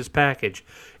 tremendous package.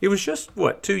 It was just,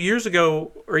 2 years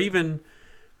ago or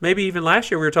maybe even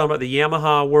last year we were talking about the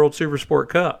Yamaha World Supersport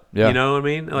Cup. Yeah. You know what I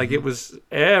mean? Like it was,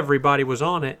 everybody was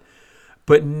on it.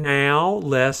 But now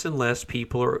less and less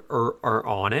people are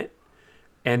on it.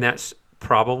 And that's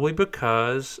probably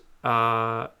because,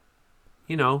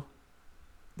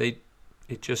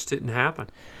 it just didn't happen.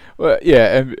 Well,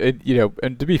 yeah,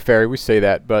 and to be fair, we say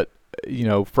that, but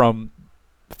from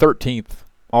 13th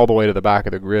all the way to the back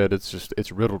of the grid,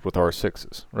 it's riddled with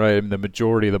R6s, right? I mean, the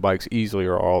majority of the bikes easily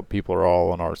people are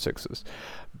all on R6s,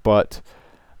 but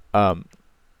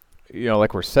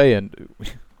like we're saying,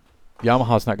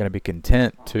 Yamaha's not going to be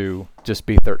content to just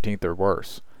be 13th or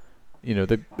worse. They're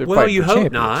fighting you for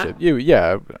hope championship. not.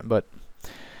 Yeah, but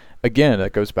again,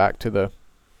 that goes back to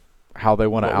how they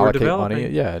want to allocate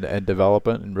money, and develop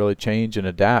it and really change and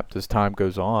adapt as time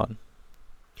goes on.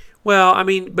 Well, I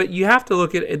mean, but you have to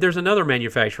look at, there's another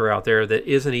manufacturer out there that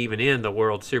isn't even in the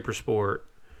World Supersport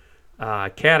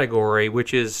category,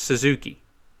 which is Suzuki.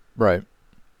 Right.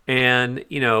 And,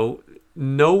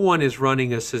 no one is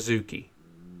running a Suzuki.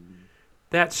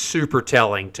 That's super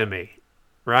telling to me,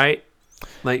 right?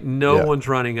 Like, no one's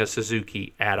running a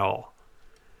Suzuki at all.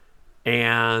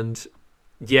 And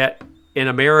yet, in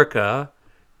America,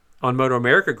 on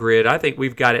MotoAmerica grid, I think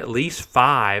we've got at least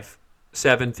 5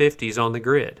 750s on the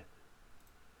grid.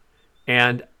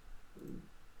 And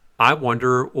I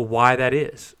wonder why that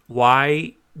is.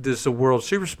 Why does the World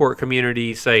Supersport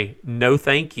community say no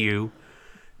thank you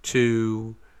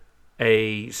to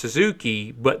a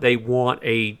Suzuki, but they want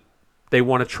a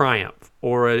Triumph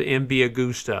or an MV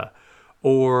Agusta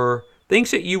or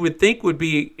things that you would think would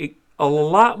be a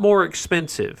lot more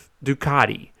expensive,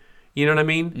 Ducati? You know what I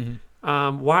mean?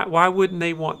 Mm-hmm. Why wouldn't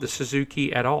they want the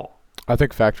Suzuki at all? I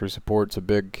think factory support's a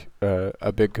big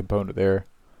component there.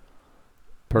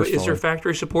 Personally. But is there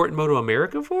factory support in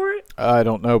MotoAmerica for it? I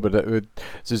don't know, but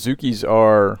Suzuki's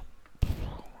are.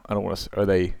 I don't want to. Are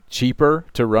they cheaper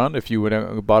to run? If you would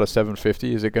have bought a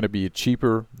 750, is it going to be a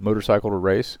cheaper motorcycle to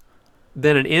race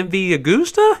than an MV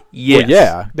Agusta? Yes. Well,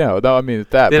 yeah. No, I mean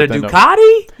that. Than a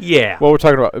Ducati? Yeah. Well, we're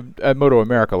talking about at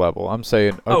MotoAmerica level. I'm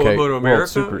saying okay.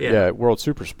 MotoAmerica? World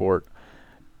Supersport.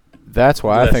 That's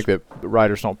why I think that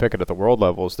riders don't pick it at the world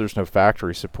levels. There's no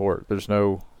factory support. There's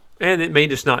no. And it may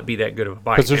just not be that good of a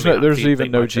bike. Because there's even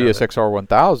no GSXR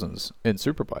 1000s in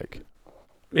Superbike.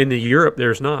 In the Europe,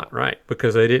 there's not, right?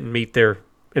 Because they didn't meet their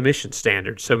emission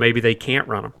standards, so maybe they can't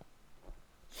run them.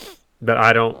 But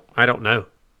I don't know.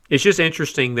 It's just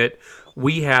interesting that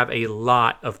we have a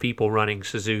lot of people running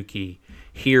Suzuki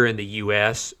here in the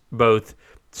U.S., both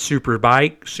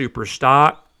Superbike, Super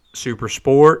Stock, Super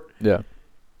Sport. Yeah.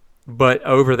 But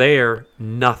over there,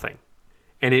 nothing.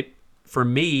 And for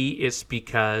me, it's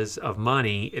because of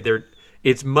money.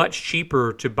 It's much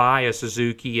cheaper to buy a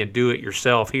Suzuki and do it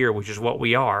yourself here, which is what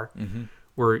we are. Mm-hmm.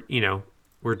 We're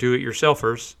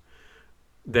do-it-yourselfers,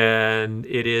 than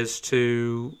it is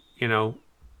to,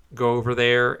 go over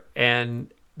there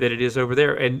and that it is over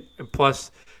there. And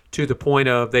plus, to the point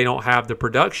of they don't have the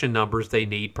production numbers they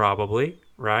need probably,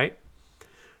 right?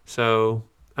 So,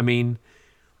 I mean,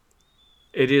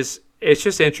 it's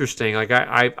just interesting. Like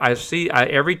I think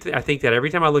that every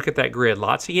time I look at that grid,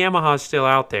 lots of Yamahas still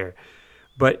out there.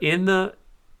 But in the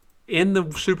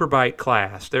Superbike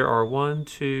class, there are 1,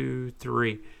 2,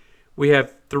 3. We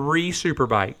have 3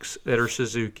 Superbikes that are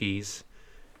Suzukis,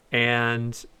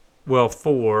 and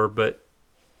 4, but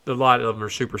a lot of them are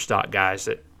super stock guys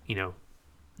that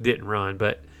didn't run.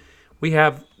 But we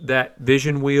have that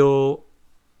Vision Wheel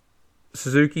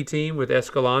Suzuki team with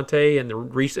Escalante and the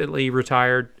recently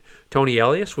retired Tony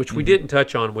Elias, which we didn't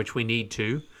touch on, which we need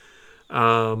to.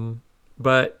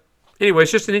 But anyway,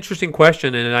 it's just an interesting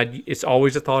question, and it's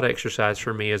always a thought exercise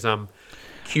for me as I'm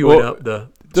queuing up the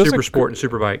Super Sport and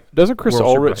Superbike. Doesn't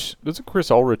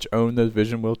Chris Ulrich own the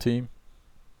Vision Wheel team?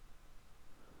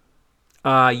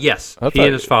 Yes, he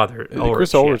and his father.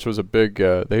 Chris Ulrich was a big.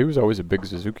 He was always a big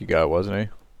Suzuki guy, wasn't he?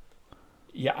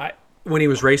 Yeah, when he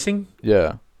was racing.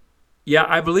 Yeah. Yeah,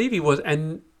 I believe he was,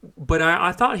 but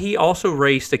I thought he also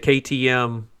raced a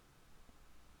KTM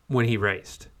when he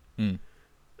raced.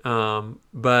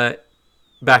 But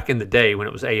back in the day when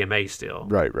it was AMA still.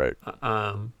 Right.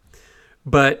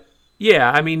 But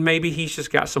yeah, I mean, maybe he's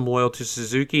just got some loyalty to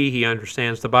Suzuki. He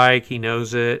understands the bike. He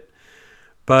knows it.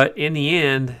 But in the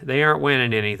end, they aren't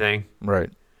winning anything.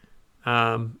 Right.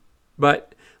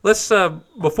 But let's,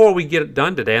 before we get it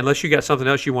done today, unless you got something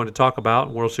else you want to talk about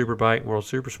in World Superbike and World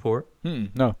Supersport.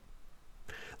 No.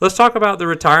 Let's talk about the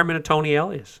retirement of Tony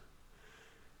Elias.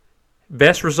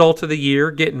 Best result of the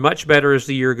year, getting much better as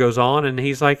the year goes on, and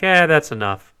he's like, that's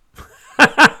enough.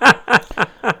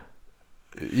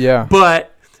 Yeah.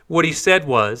 But what he said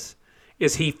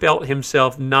is he felt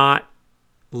himself not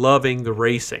loving the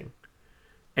racing.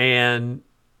 And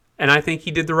I think he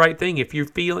did the right thing. If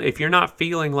you're not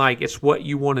feeling like it's what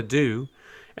you want to do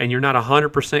and you're not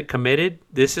 100% committed,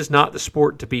 this is not the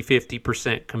sport to be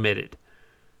 50% committed.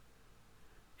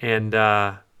 And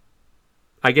I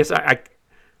guess I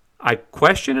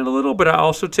question it a little, but I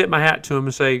also tip my hat to him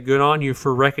and say, good on you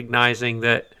for recognizing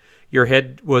that your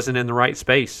head wasn't in the right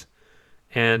space.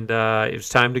 And it was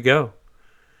time to go.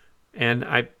 And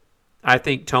I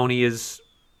think Tony is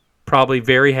probably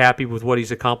very happy with what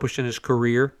he's accomplished in his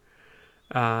career.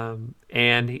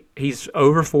 And he's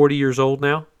over 40 years old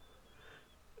now.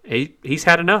 He's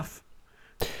had enough.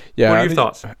 Yeah. What are your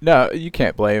thoughts? No, you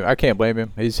can't blame. I can't blame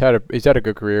him. He's had a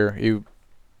good career.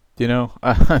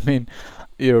 I mean,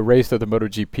 raced at the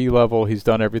MotoGP level. He's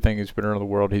done everything. He's been around the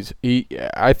world.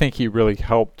 I think he really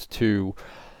helped to.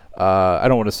 I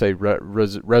don't want to say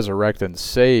resurrect and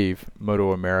save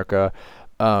MotoAmerica,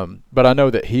 but I know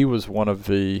that he was one of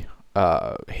the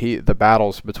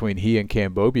battles between he and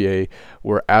Cambobier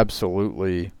were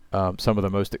absolutely some of the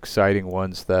most exciting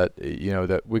ones that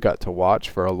that we got to watch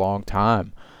for a long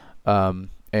time, and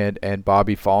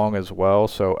Bobby Fong as well.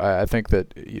 So I think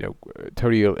that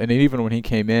Tony, and even when he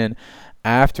came in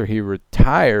after he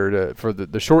retired for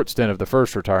the short stint of the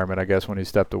first retirement, I guess when he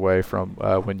stepped away from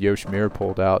when Yosh Mir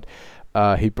pulled out,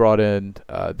 he brought in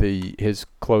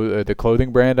the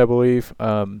clothing brand, I believe,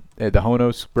 the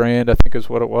Honos brand, I think is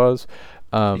what it was,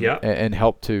 and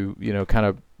helped to kind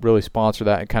of really sponsor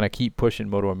that and kind of keep pushing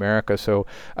MotoAmerica. So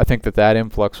I think that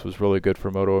influx was really good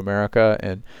for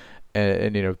MotoAmerica,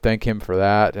 and thank him for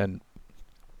that. And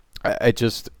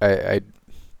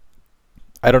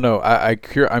I don't know.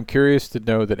 I'm curious to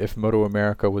know that if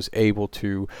MotoAmerica was able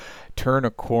to turn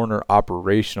a corner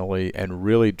operationally and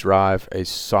really drive a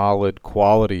solid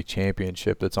quality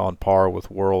championship that's on par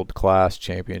with world-class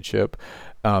championship,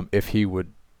 if he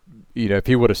would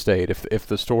have stayed, if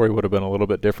the story would have been a little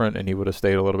bit different and he would have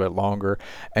stayed a little bit longer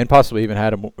and possibly even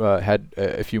had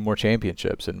a few more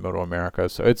championships in MotoAmerica.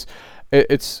 So it's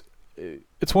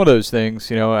one of those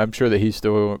things, I'm sure that he's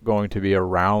still going to be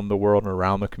around the world and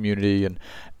around the community,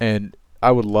 and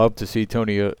I would love to see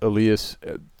Tony Elias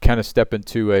kind of step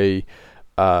into a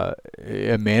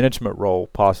management role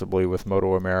possibly with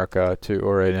MotoAmerica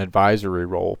or an advisory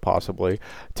role possibly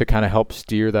to kind of help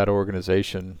steer that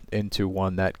organization into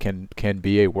one that can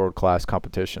be a world-class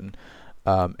competition,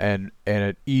 and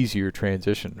an easier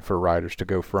transition for riders to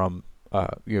go from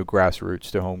grassroots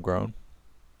to homegrown.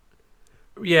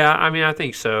 Yeah, I mean, I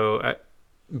think so.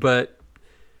 But,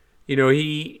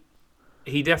 he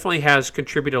definitely has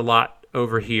contributed a lot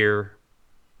over here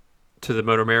to the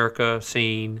MotoAmerica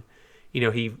scene.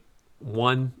 He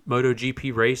won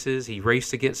MotoGP races. He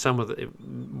raced against some of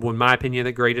in my opinion,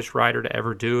 the greatest rider to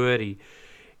ever do it.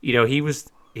 He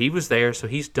was there, so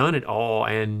he's done it all.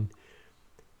 And,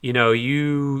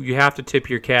 you have to tip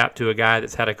your cap to a guy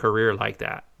that's had a career like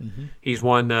that. Mm-hmm. He's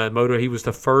won he was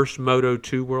the first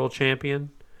Moto2 world champion.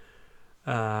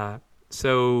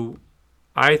 So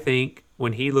I think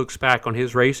when he looks back on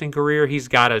his racing career, he's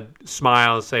got to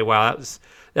smile and say, wow,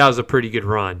 that was a pretty good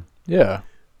run. Yeah.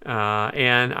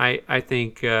 And I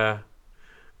think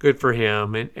good for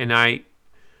him. And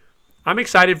I'm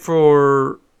excited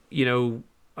for, who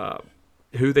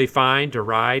they find to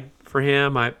ride for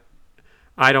him.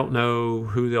 I don't know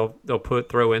who they'll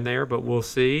throw in there, but we'll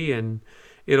see, and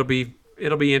it'll be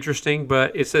interesting.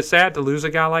 But it's sad to lose a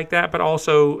guy like that. But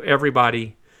also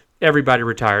everybody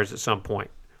retires at some point,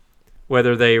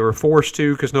 whether they were forced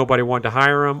to because nobody wanted to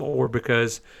hire them, or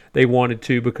because they wanted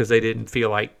to because they didn't feel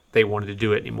like they wanted to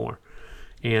do it anymore.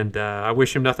 And I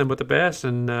wish him nothing but the best.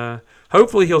 And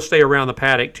hopefully he'll stay around the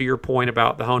paddock, to your point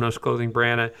about the Honos clothing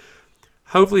brand.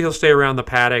 Hopefully he'll stay around the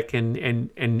paddock and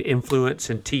influence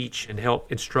and teach and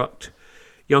help instruct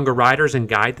younger riders and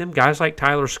guide them. Guys like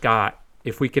Tyler Scott,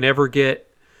 if we can ever get,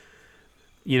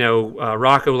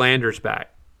 Rocco Landers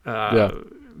back,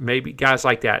 maybe guys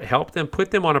like that, help them,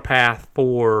 put them on a path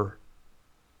for,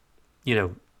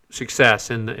 success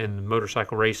in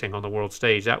motorcycle racing on the world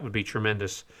stage. That would be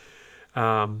tremendous.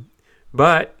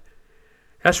 But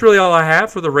that's really all I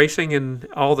have for the racing and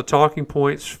all the talking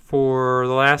points for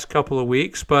the last couple of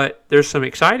weeks. But there's some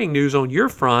exciting news on your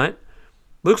front.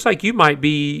 Looks like you might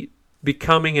be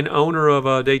becoming an owner of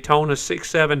a Daytona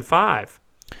 675.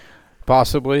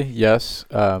 Possibly, yes.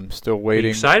 Still waiting. Are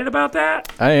you excited about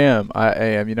that? I am.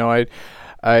 I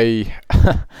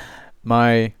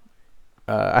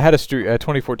had a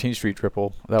 2014 Street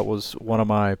Triple. That was one of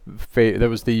my that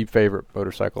was the favorite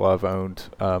motorcycle I've owned.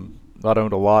 Not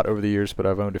owned a lot over the years, but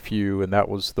I've owned a few, and that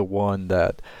was the one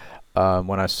that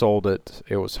when I sold it,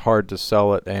 it was hard to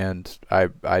sell it, and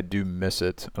I do miss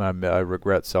it, and I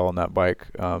regret selling that bike.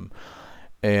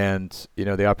 And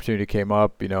the opportunity came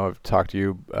up. I've talked to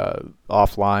you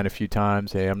offline a few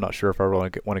times. Hey, I'm not sure if I really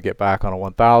want to get back on a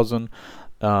 1000.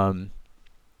 I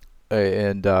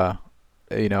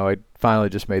finally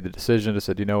just made the decision. I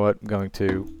said, you know what, I'm going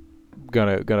to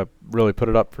really put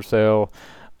it up for sale,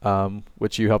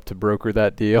 which you helped to broker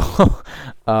that deal.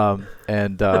 I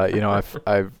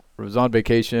was on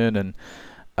vacation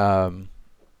and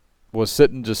was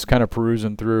sitting just kind of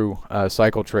perusing through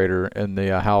Cycle Trader in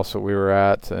the house that we were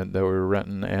at and that we were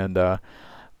renting, and I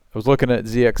was looking at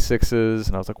ZX6s,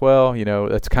 and I was like, well,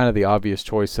 that's kind of the obvious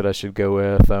choice that I should go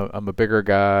with. I'm a bigger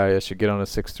guy. I should get on a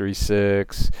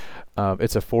 636.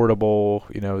 It's affordable.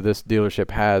 This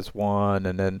dealership has one.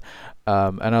 And then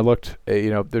and I looked,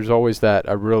 there's always that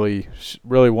I really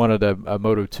wanted a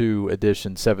Moto 2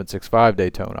 edition 765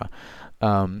 Daytona.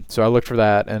 So I looked for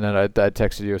that, and then I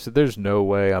texted you. I said, there's no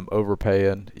way I'm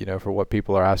overpaying, for what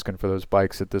people are asking for those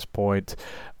bikes at this point.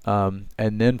 And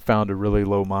then found a really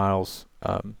low miles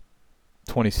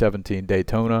 2017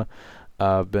 Daytona.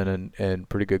 I've been in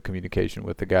pretty good communication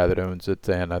with the guy that owns it,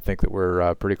 and I think that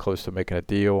we're pretty close to making a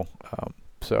deal.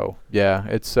 So yeah,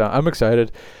 it's I'm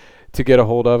excited to get a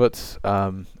hold of it,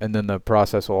 and then the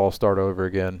process will all start over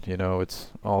again.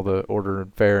 It's all the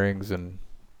ordering fairings and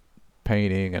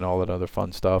painting and all that other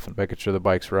fun stuff, and making sure the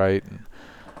bike's right.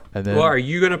 And then, well, are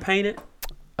you going to paint it?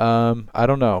 I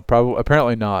don't know.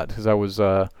 Apparently not, because I was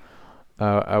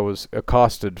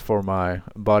accosted for my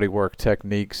bodywork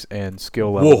techniques and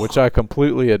skill level, which I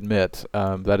completely admit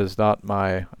that is not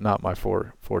my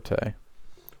forte.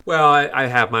 Well, I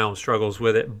have my own struggles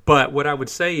with it, but what I would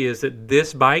say is that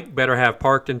this bike better have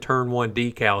parked in turn 1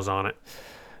 decals on it.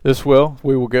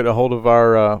 We will get a hold of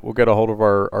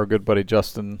our good buddy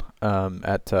Justin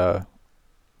at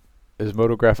is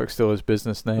Motographics still his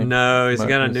business name? No, he's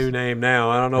got a new name now.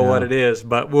 I don't know what it is,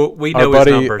 but we know his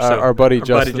number. So our buddy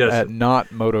Justin at Not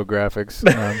Motographics.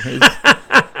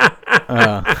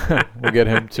 We'll get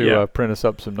him to print us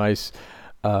up some nice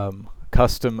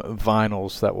custom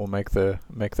vinyls that will make the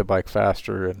bike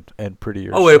faster and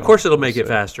prettier. Oh, of course it'll make it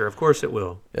faster. Of course it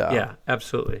will. Yeah,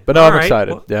 absolutely. But no, I'm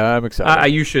excited. Well, I'm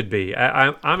excited. You should be.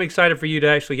 I'm excited for you to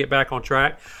actually get back on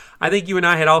track. I think you and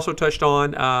I had also touched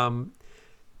on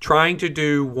trying to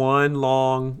do one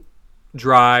long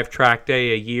drive track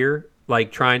day a year,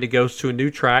 like trying to go to a new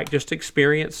track, just to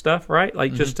experience stuff, right?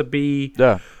 Like just to be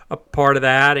a part of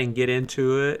that and get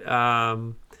into it.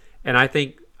 And I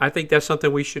think that's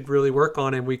something we should really work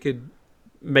on, and we could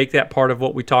make that part of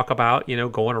what we talk about,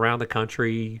 going around the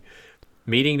country,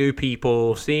 meeting new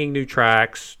people, seeing new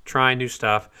tracks, trying new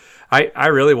stuff. I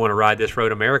really want to ride this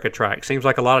Road America track. Seems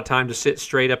like a lot of time to sit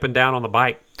straight up and down on the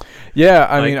bike. Yeah,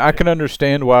 I mean, I can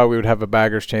understand why we would have a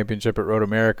baggers championship at Road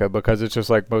America, because it's just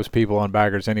like most people on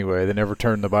baggers anyway. They never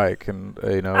turn the bike, and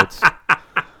it's.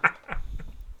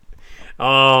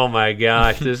 Oh my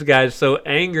gosh, this guy's so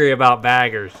angry about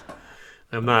baggers.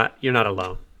 You're not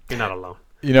alone. You're not alone.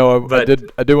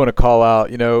 I do want to call out,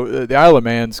 the Isle of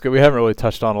Man. We haven't really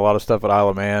touched on a lot of stuff at Isle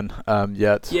of Man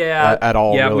yet. At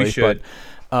all. Yeah, really, we should. But,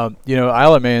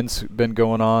 Isle of Man's been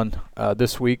going on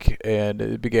this week, and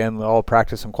it began all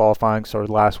practice and qualifying started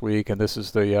last week, and this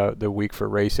is the week for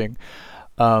racing.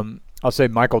 I'll say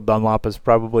Michael Dunlop is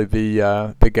probably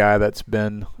the guy that's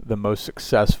been the most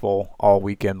successful all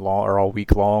week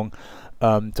long.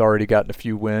 It's already gotten a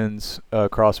few wins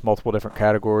across multiple different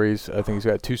categories. I think he's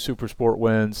got 2 super sport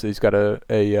wins. He's got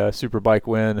a super bike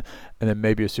win, and then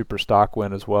maybe a super stock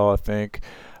win as well, I think.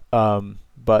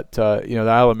 But the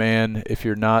Isle of Man, if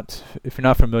you're not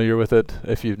familiar with it,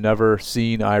 if you've never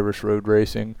seen Irish road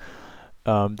racing,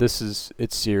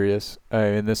 it's serious.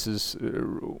 It's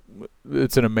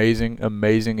an amazing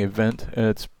event, and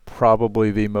it's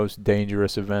probably the most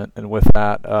dangerous event. And with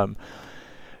that,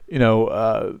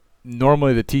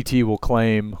 normally the TT will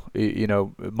claim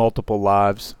multiple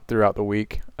lives throughout the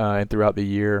week and throughout the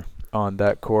year on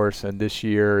that course, and this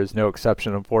year is no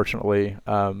exception, unfortunately.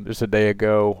 Just a day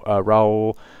ago,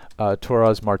 Raul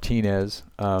Torres Martinez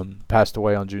passed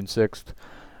away on June 6th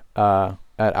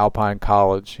at Alpine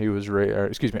College. He was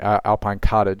Alpine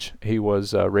Cottage. He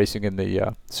was racing in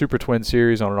the Super Twin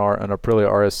Series on an Aprilia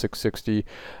RS660.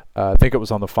 I think it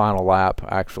was on the final lap,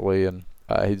 actually, and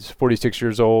he's 46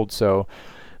 years old, so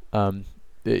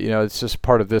it's just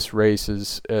part of this race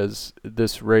as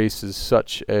this race is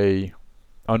such a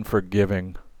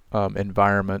unforgiving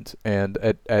environment, and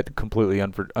at completely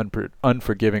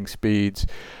unforgiving speeds.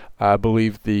 I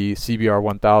believe the CBR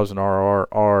 1000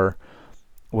 RRR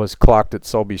was clocked at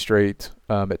Selby Strait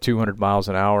at 200 miles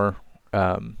an hour,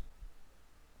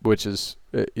 which is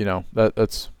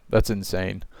that's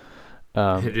insane.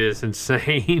 It is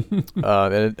insane.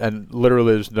 and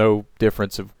literally there's no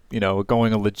difference of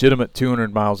going a legitimate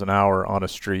 200 miles an hour on a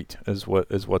street is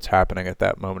what's happening at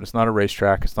that moment. It's not a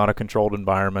racetrack. It's not a controlled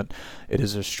environment. It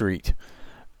is a street.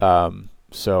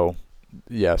 So,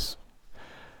 yes.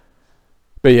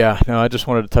 But yeah, no, I just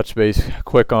wanted to touch base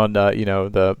quick on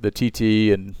the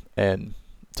TT, and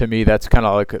to me that's kind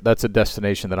of like that's a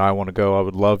destination that I want to go. I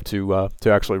would love to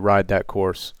actually ride that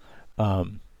course,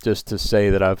 just to say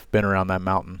that I've been around that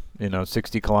mountain.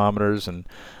 60 kilometers, and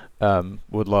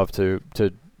would love to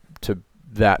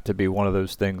be one of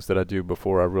those things that I do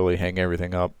before I really hang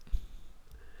everything up.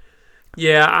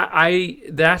 Yeah, I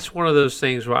that's one of those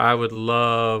things where I would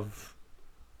love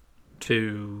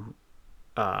to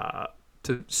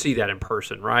see that in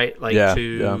person, right? Like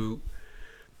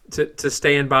to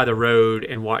stand by the road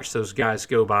and watch those guys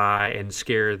go by and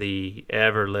scare the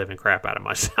ever living crap out of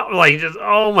myself. Like, just,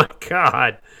 oh my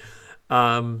God.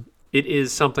 It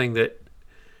is something that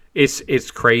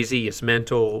it's crazy. It's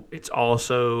mental. It's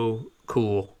also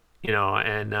cool,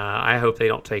 and I hope they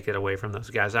don't take it away from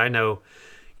those guys. I know,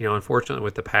 unfortunately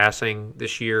with the passing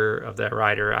this year of that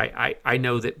rider, I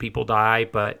know that people die,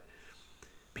 but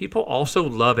people also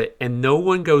love it, and no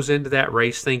one goes into that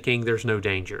race thinking there's no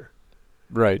danger.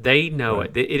 Right. They know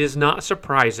it. It is not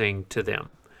surprising to them.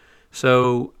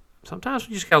 So sometimes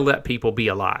we just got to let people be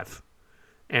alive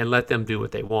and let them do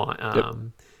what they want. Yep.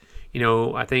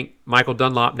 I think Michael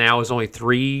Dunlop now is only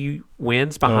 3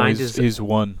 wins behind his he's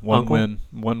one uncle. win.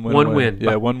 One win.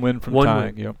 Yeah, one win from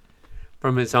tying. Yep.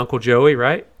 From his uncle Joey,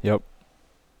 right? Yep.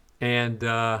 And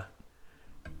I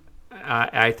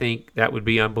think that would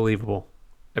be unbelievable,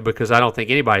 because I don't think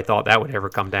anybody thought that would ever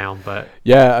come down. But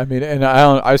yeah, I mean, and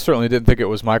I certainly didn't think it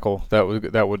was Michael that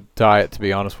would tie it. To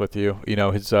be honest with you,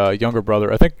 his younger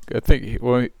brother. I think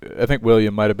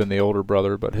William might have been the older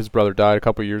brother, but his brother died a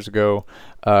couple years ago.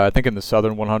 I think in the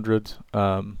Southern 100.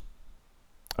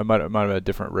 I might have had a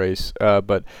different race,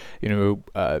 but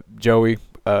Joey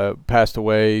passed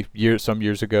away some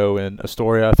years ago in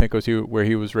Astoria. I think was where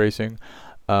he was racing.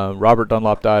 Robert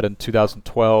Dunlop died in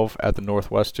 2012 at the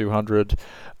Northwest 200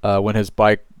 when his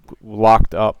bike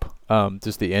locked up,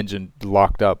 just the engine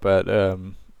locked up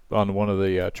on one of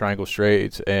the Triangle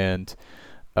Straights, and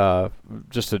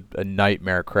just a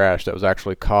nightmare crash that was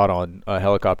actually caught on a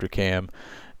helicopter cam.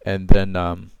 And then,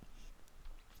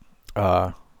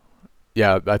 I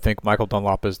think Michael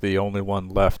Dunlop is the only one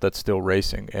left that's still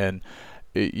racing. And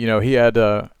he had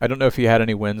I don't know if he had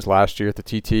any wins last year at the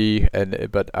TT,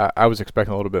 but I was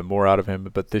expecting a little bit more out of him.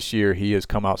 But this year he has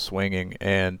come out swinging,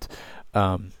 and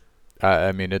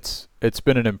I mean it's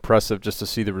been an impressive just to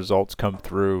see the results come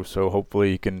through. So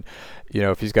hopefully he can,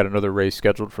 if he's got another race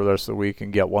scheduled for the rest of the week,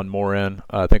 and get one more in.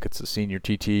 I think it's the senior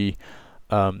TT,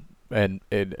 and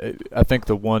I think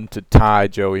the one to tie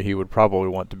Joey, he would probably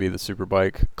want to be the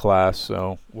Superbike class.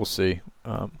 So we'll see.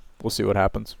 We'll see what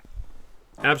happens.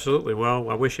 Absolutely. Well,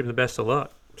 I wish him the best of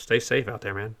luck. Stay safe out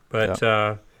there, man. But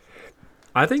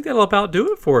I think that'll about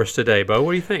do it for us today, Bo.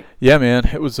 What do you think? Yeah, man.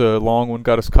 It was a long one.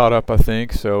 Got us caught up, I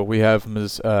think. So we have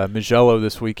Mugello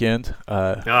this weekend.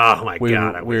 Oh, my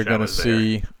God. We're going to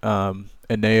see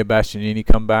Enea Bastianini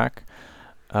come back.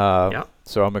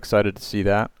 So I'm excited to see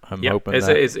that. I'm hoping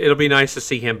it'll be nice to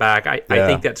see him back. I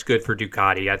think that's good for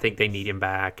Ducati. I think they need him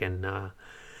back, and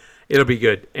it'll be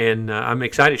good. And I'm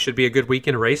excited. It should be a good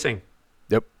weekend of racing.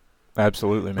 Yep,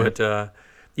 absolutely, man. But,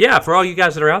 for all you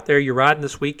guys that are out there, you're riding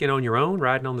this weekend on your own,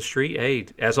 riding on the street, hey,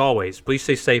 as always, please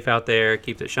stay safe out there.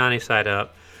 Keep the shiny side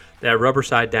up, that rubber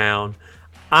side down.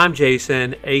 I'm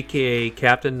Jason, a.k.a.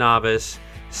 Captain Novice,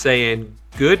 saying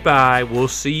goodbye. We'll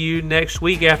see you next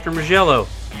week after Mugello.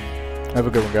 Have a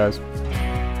good one, guys.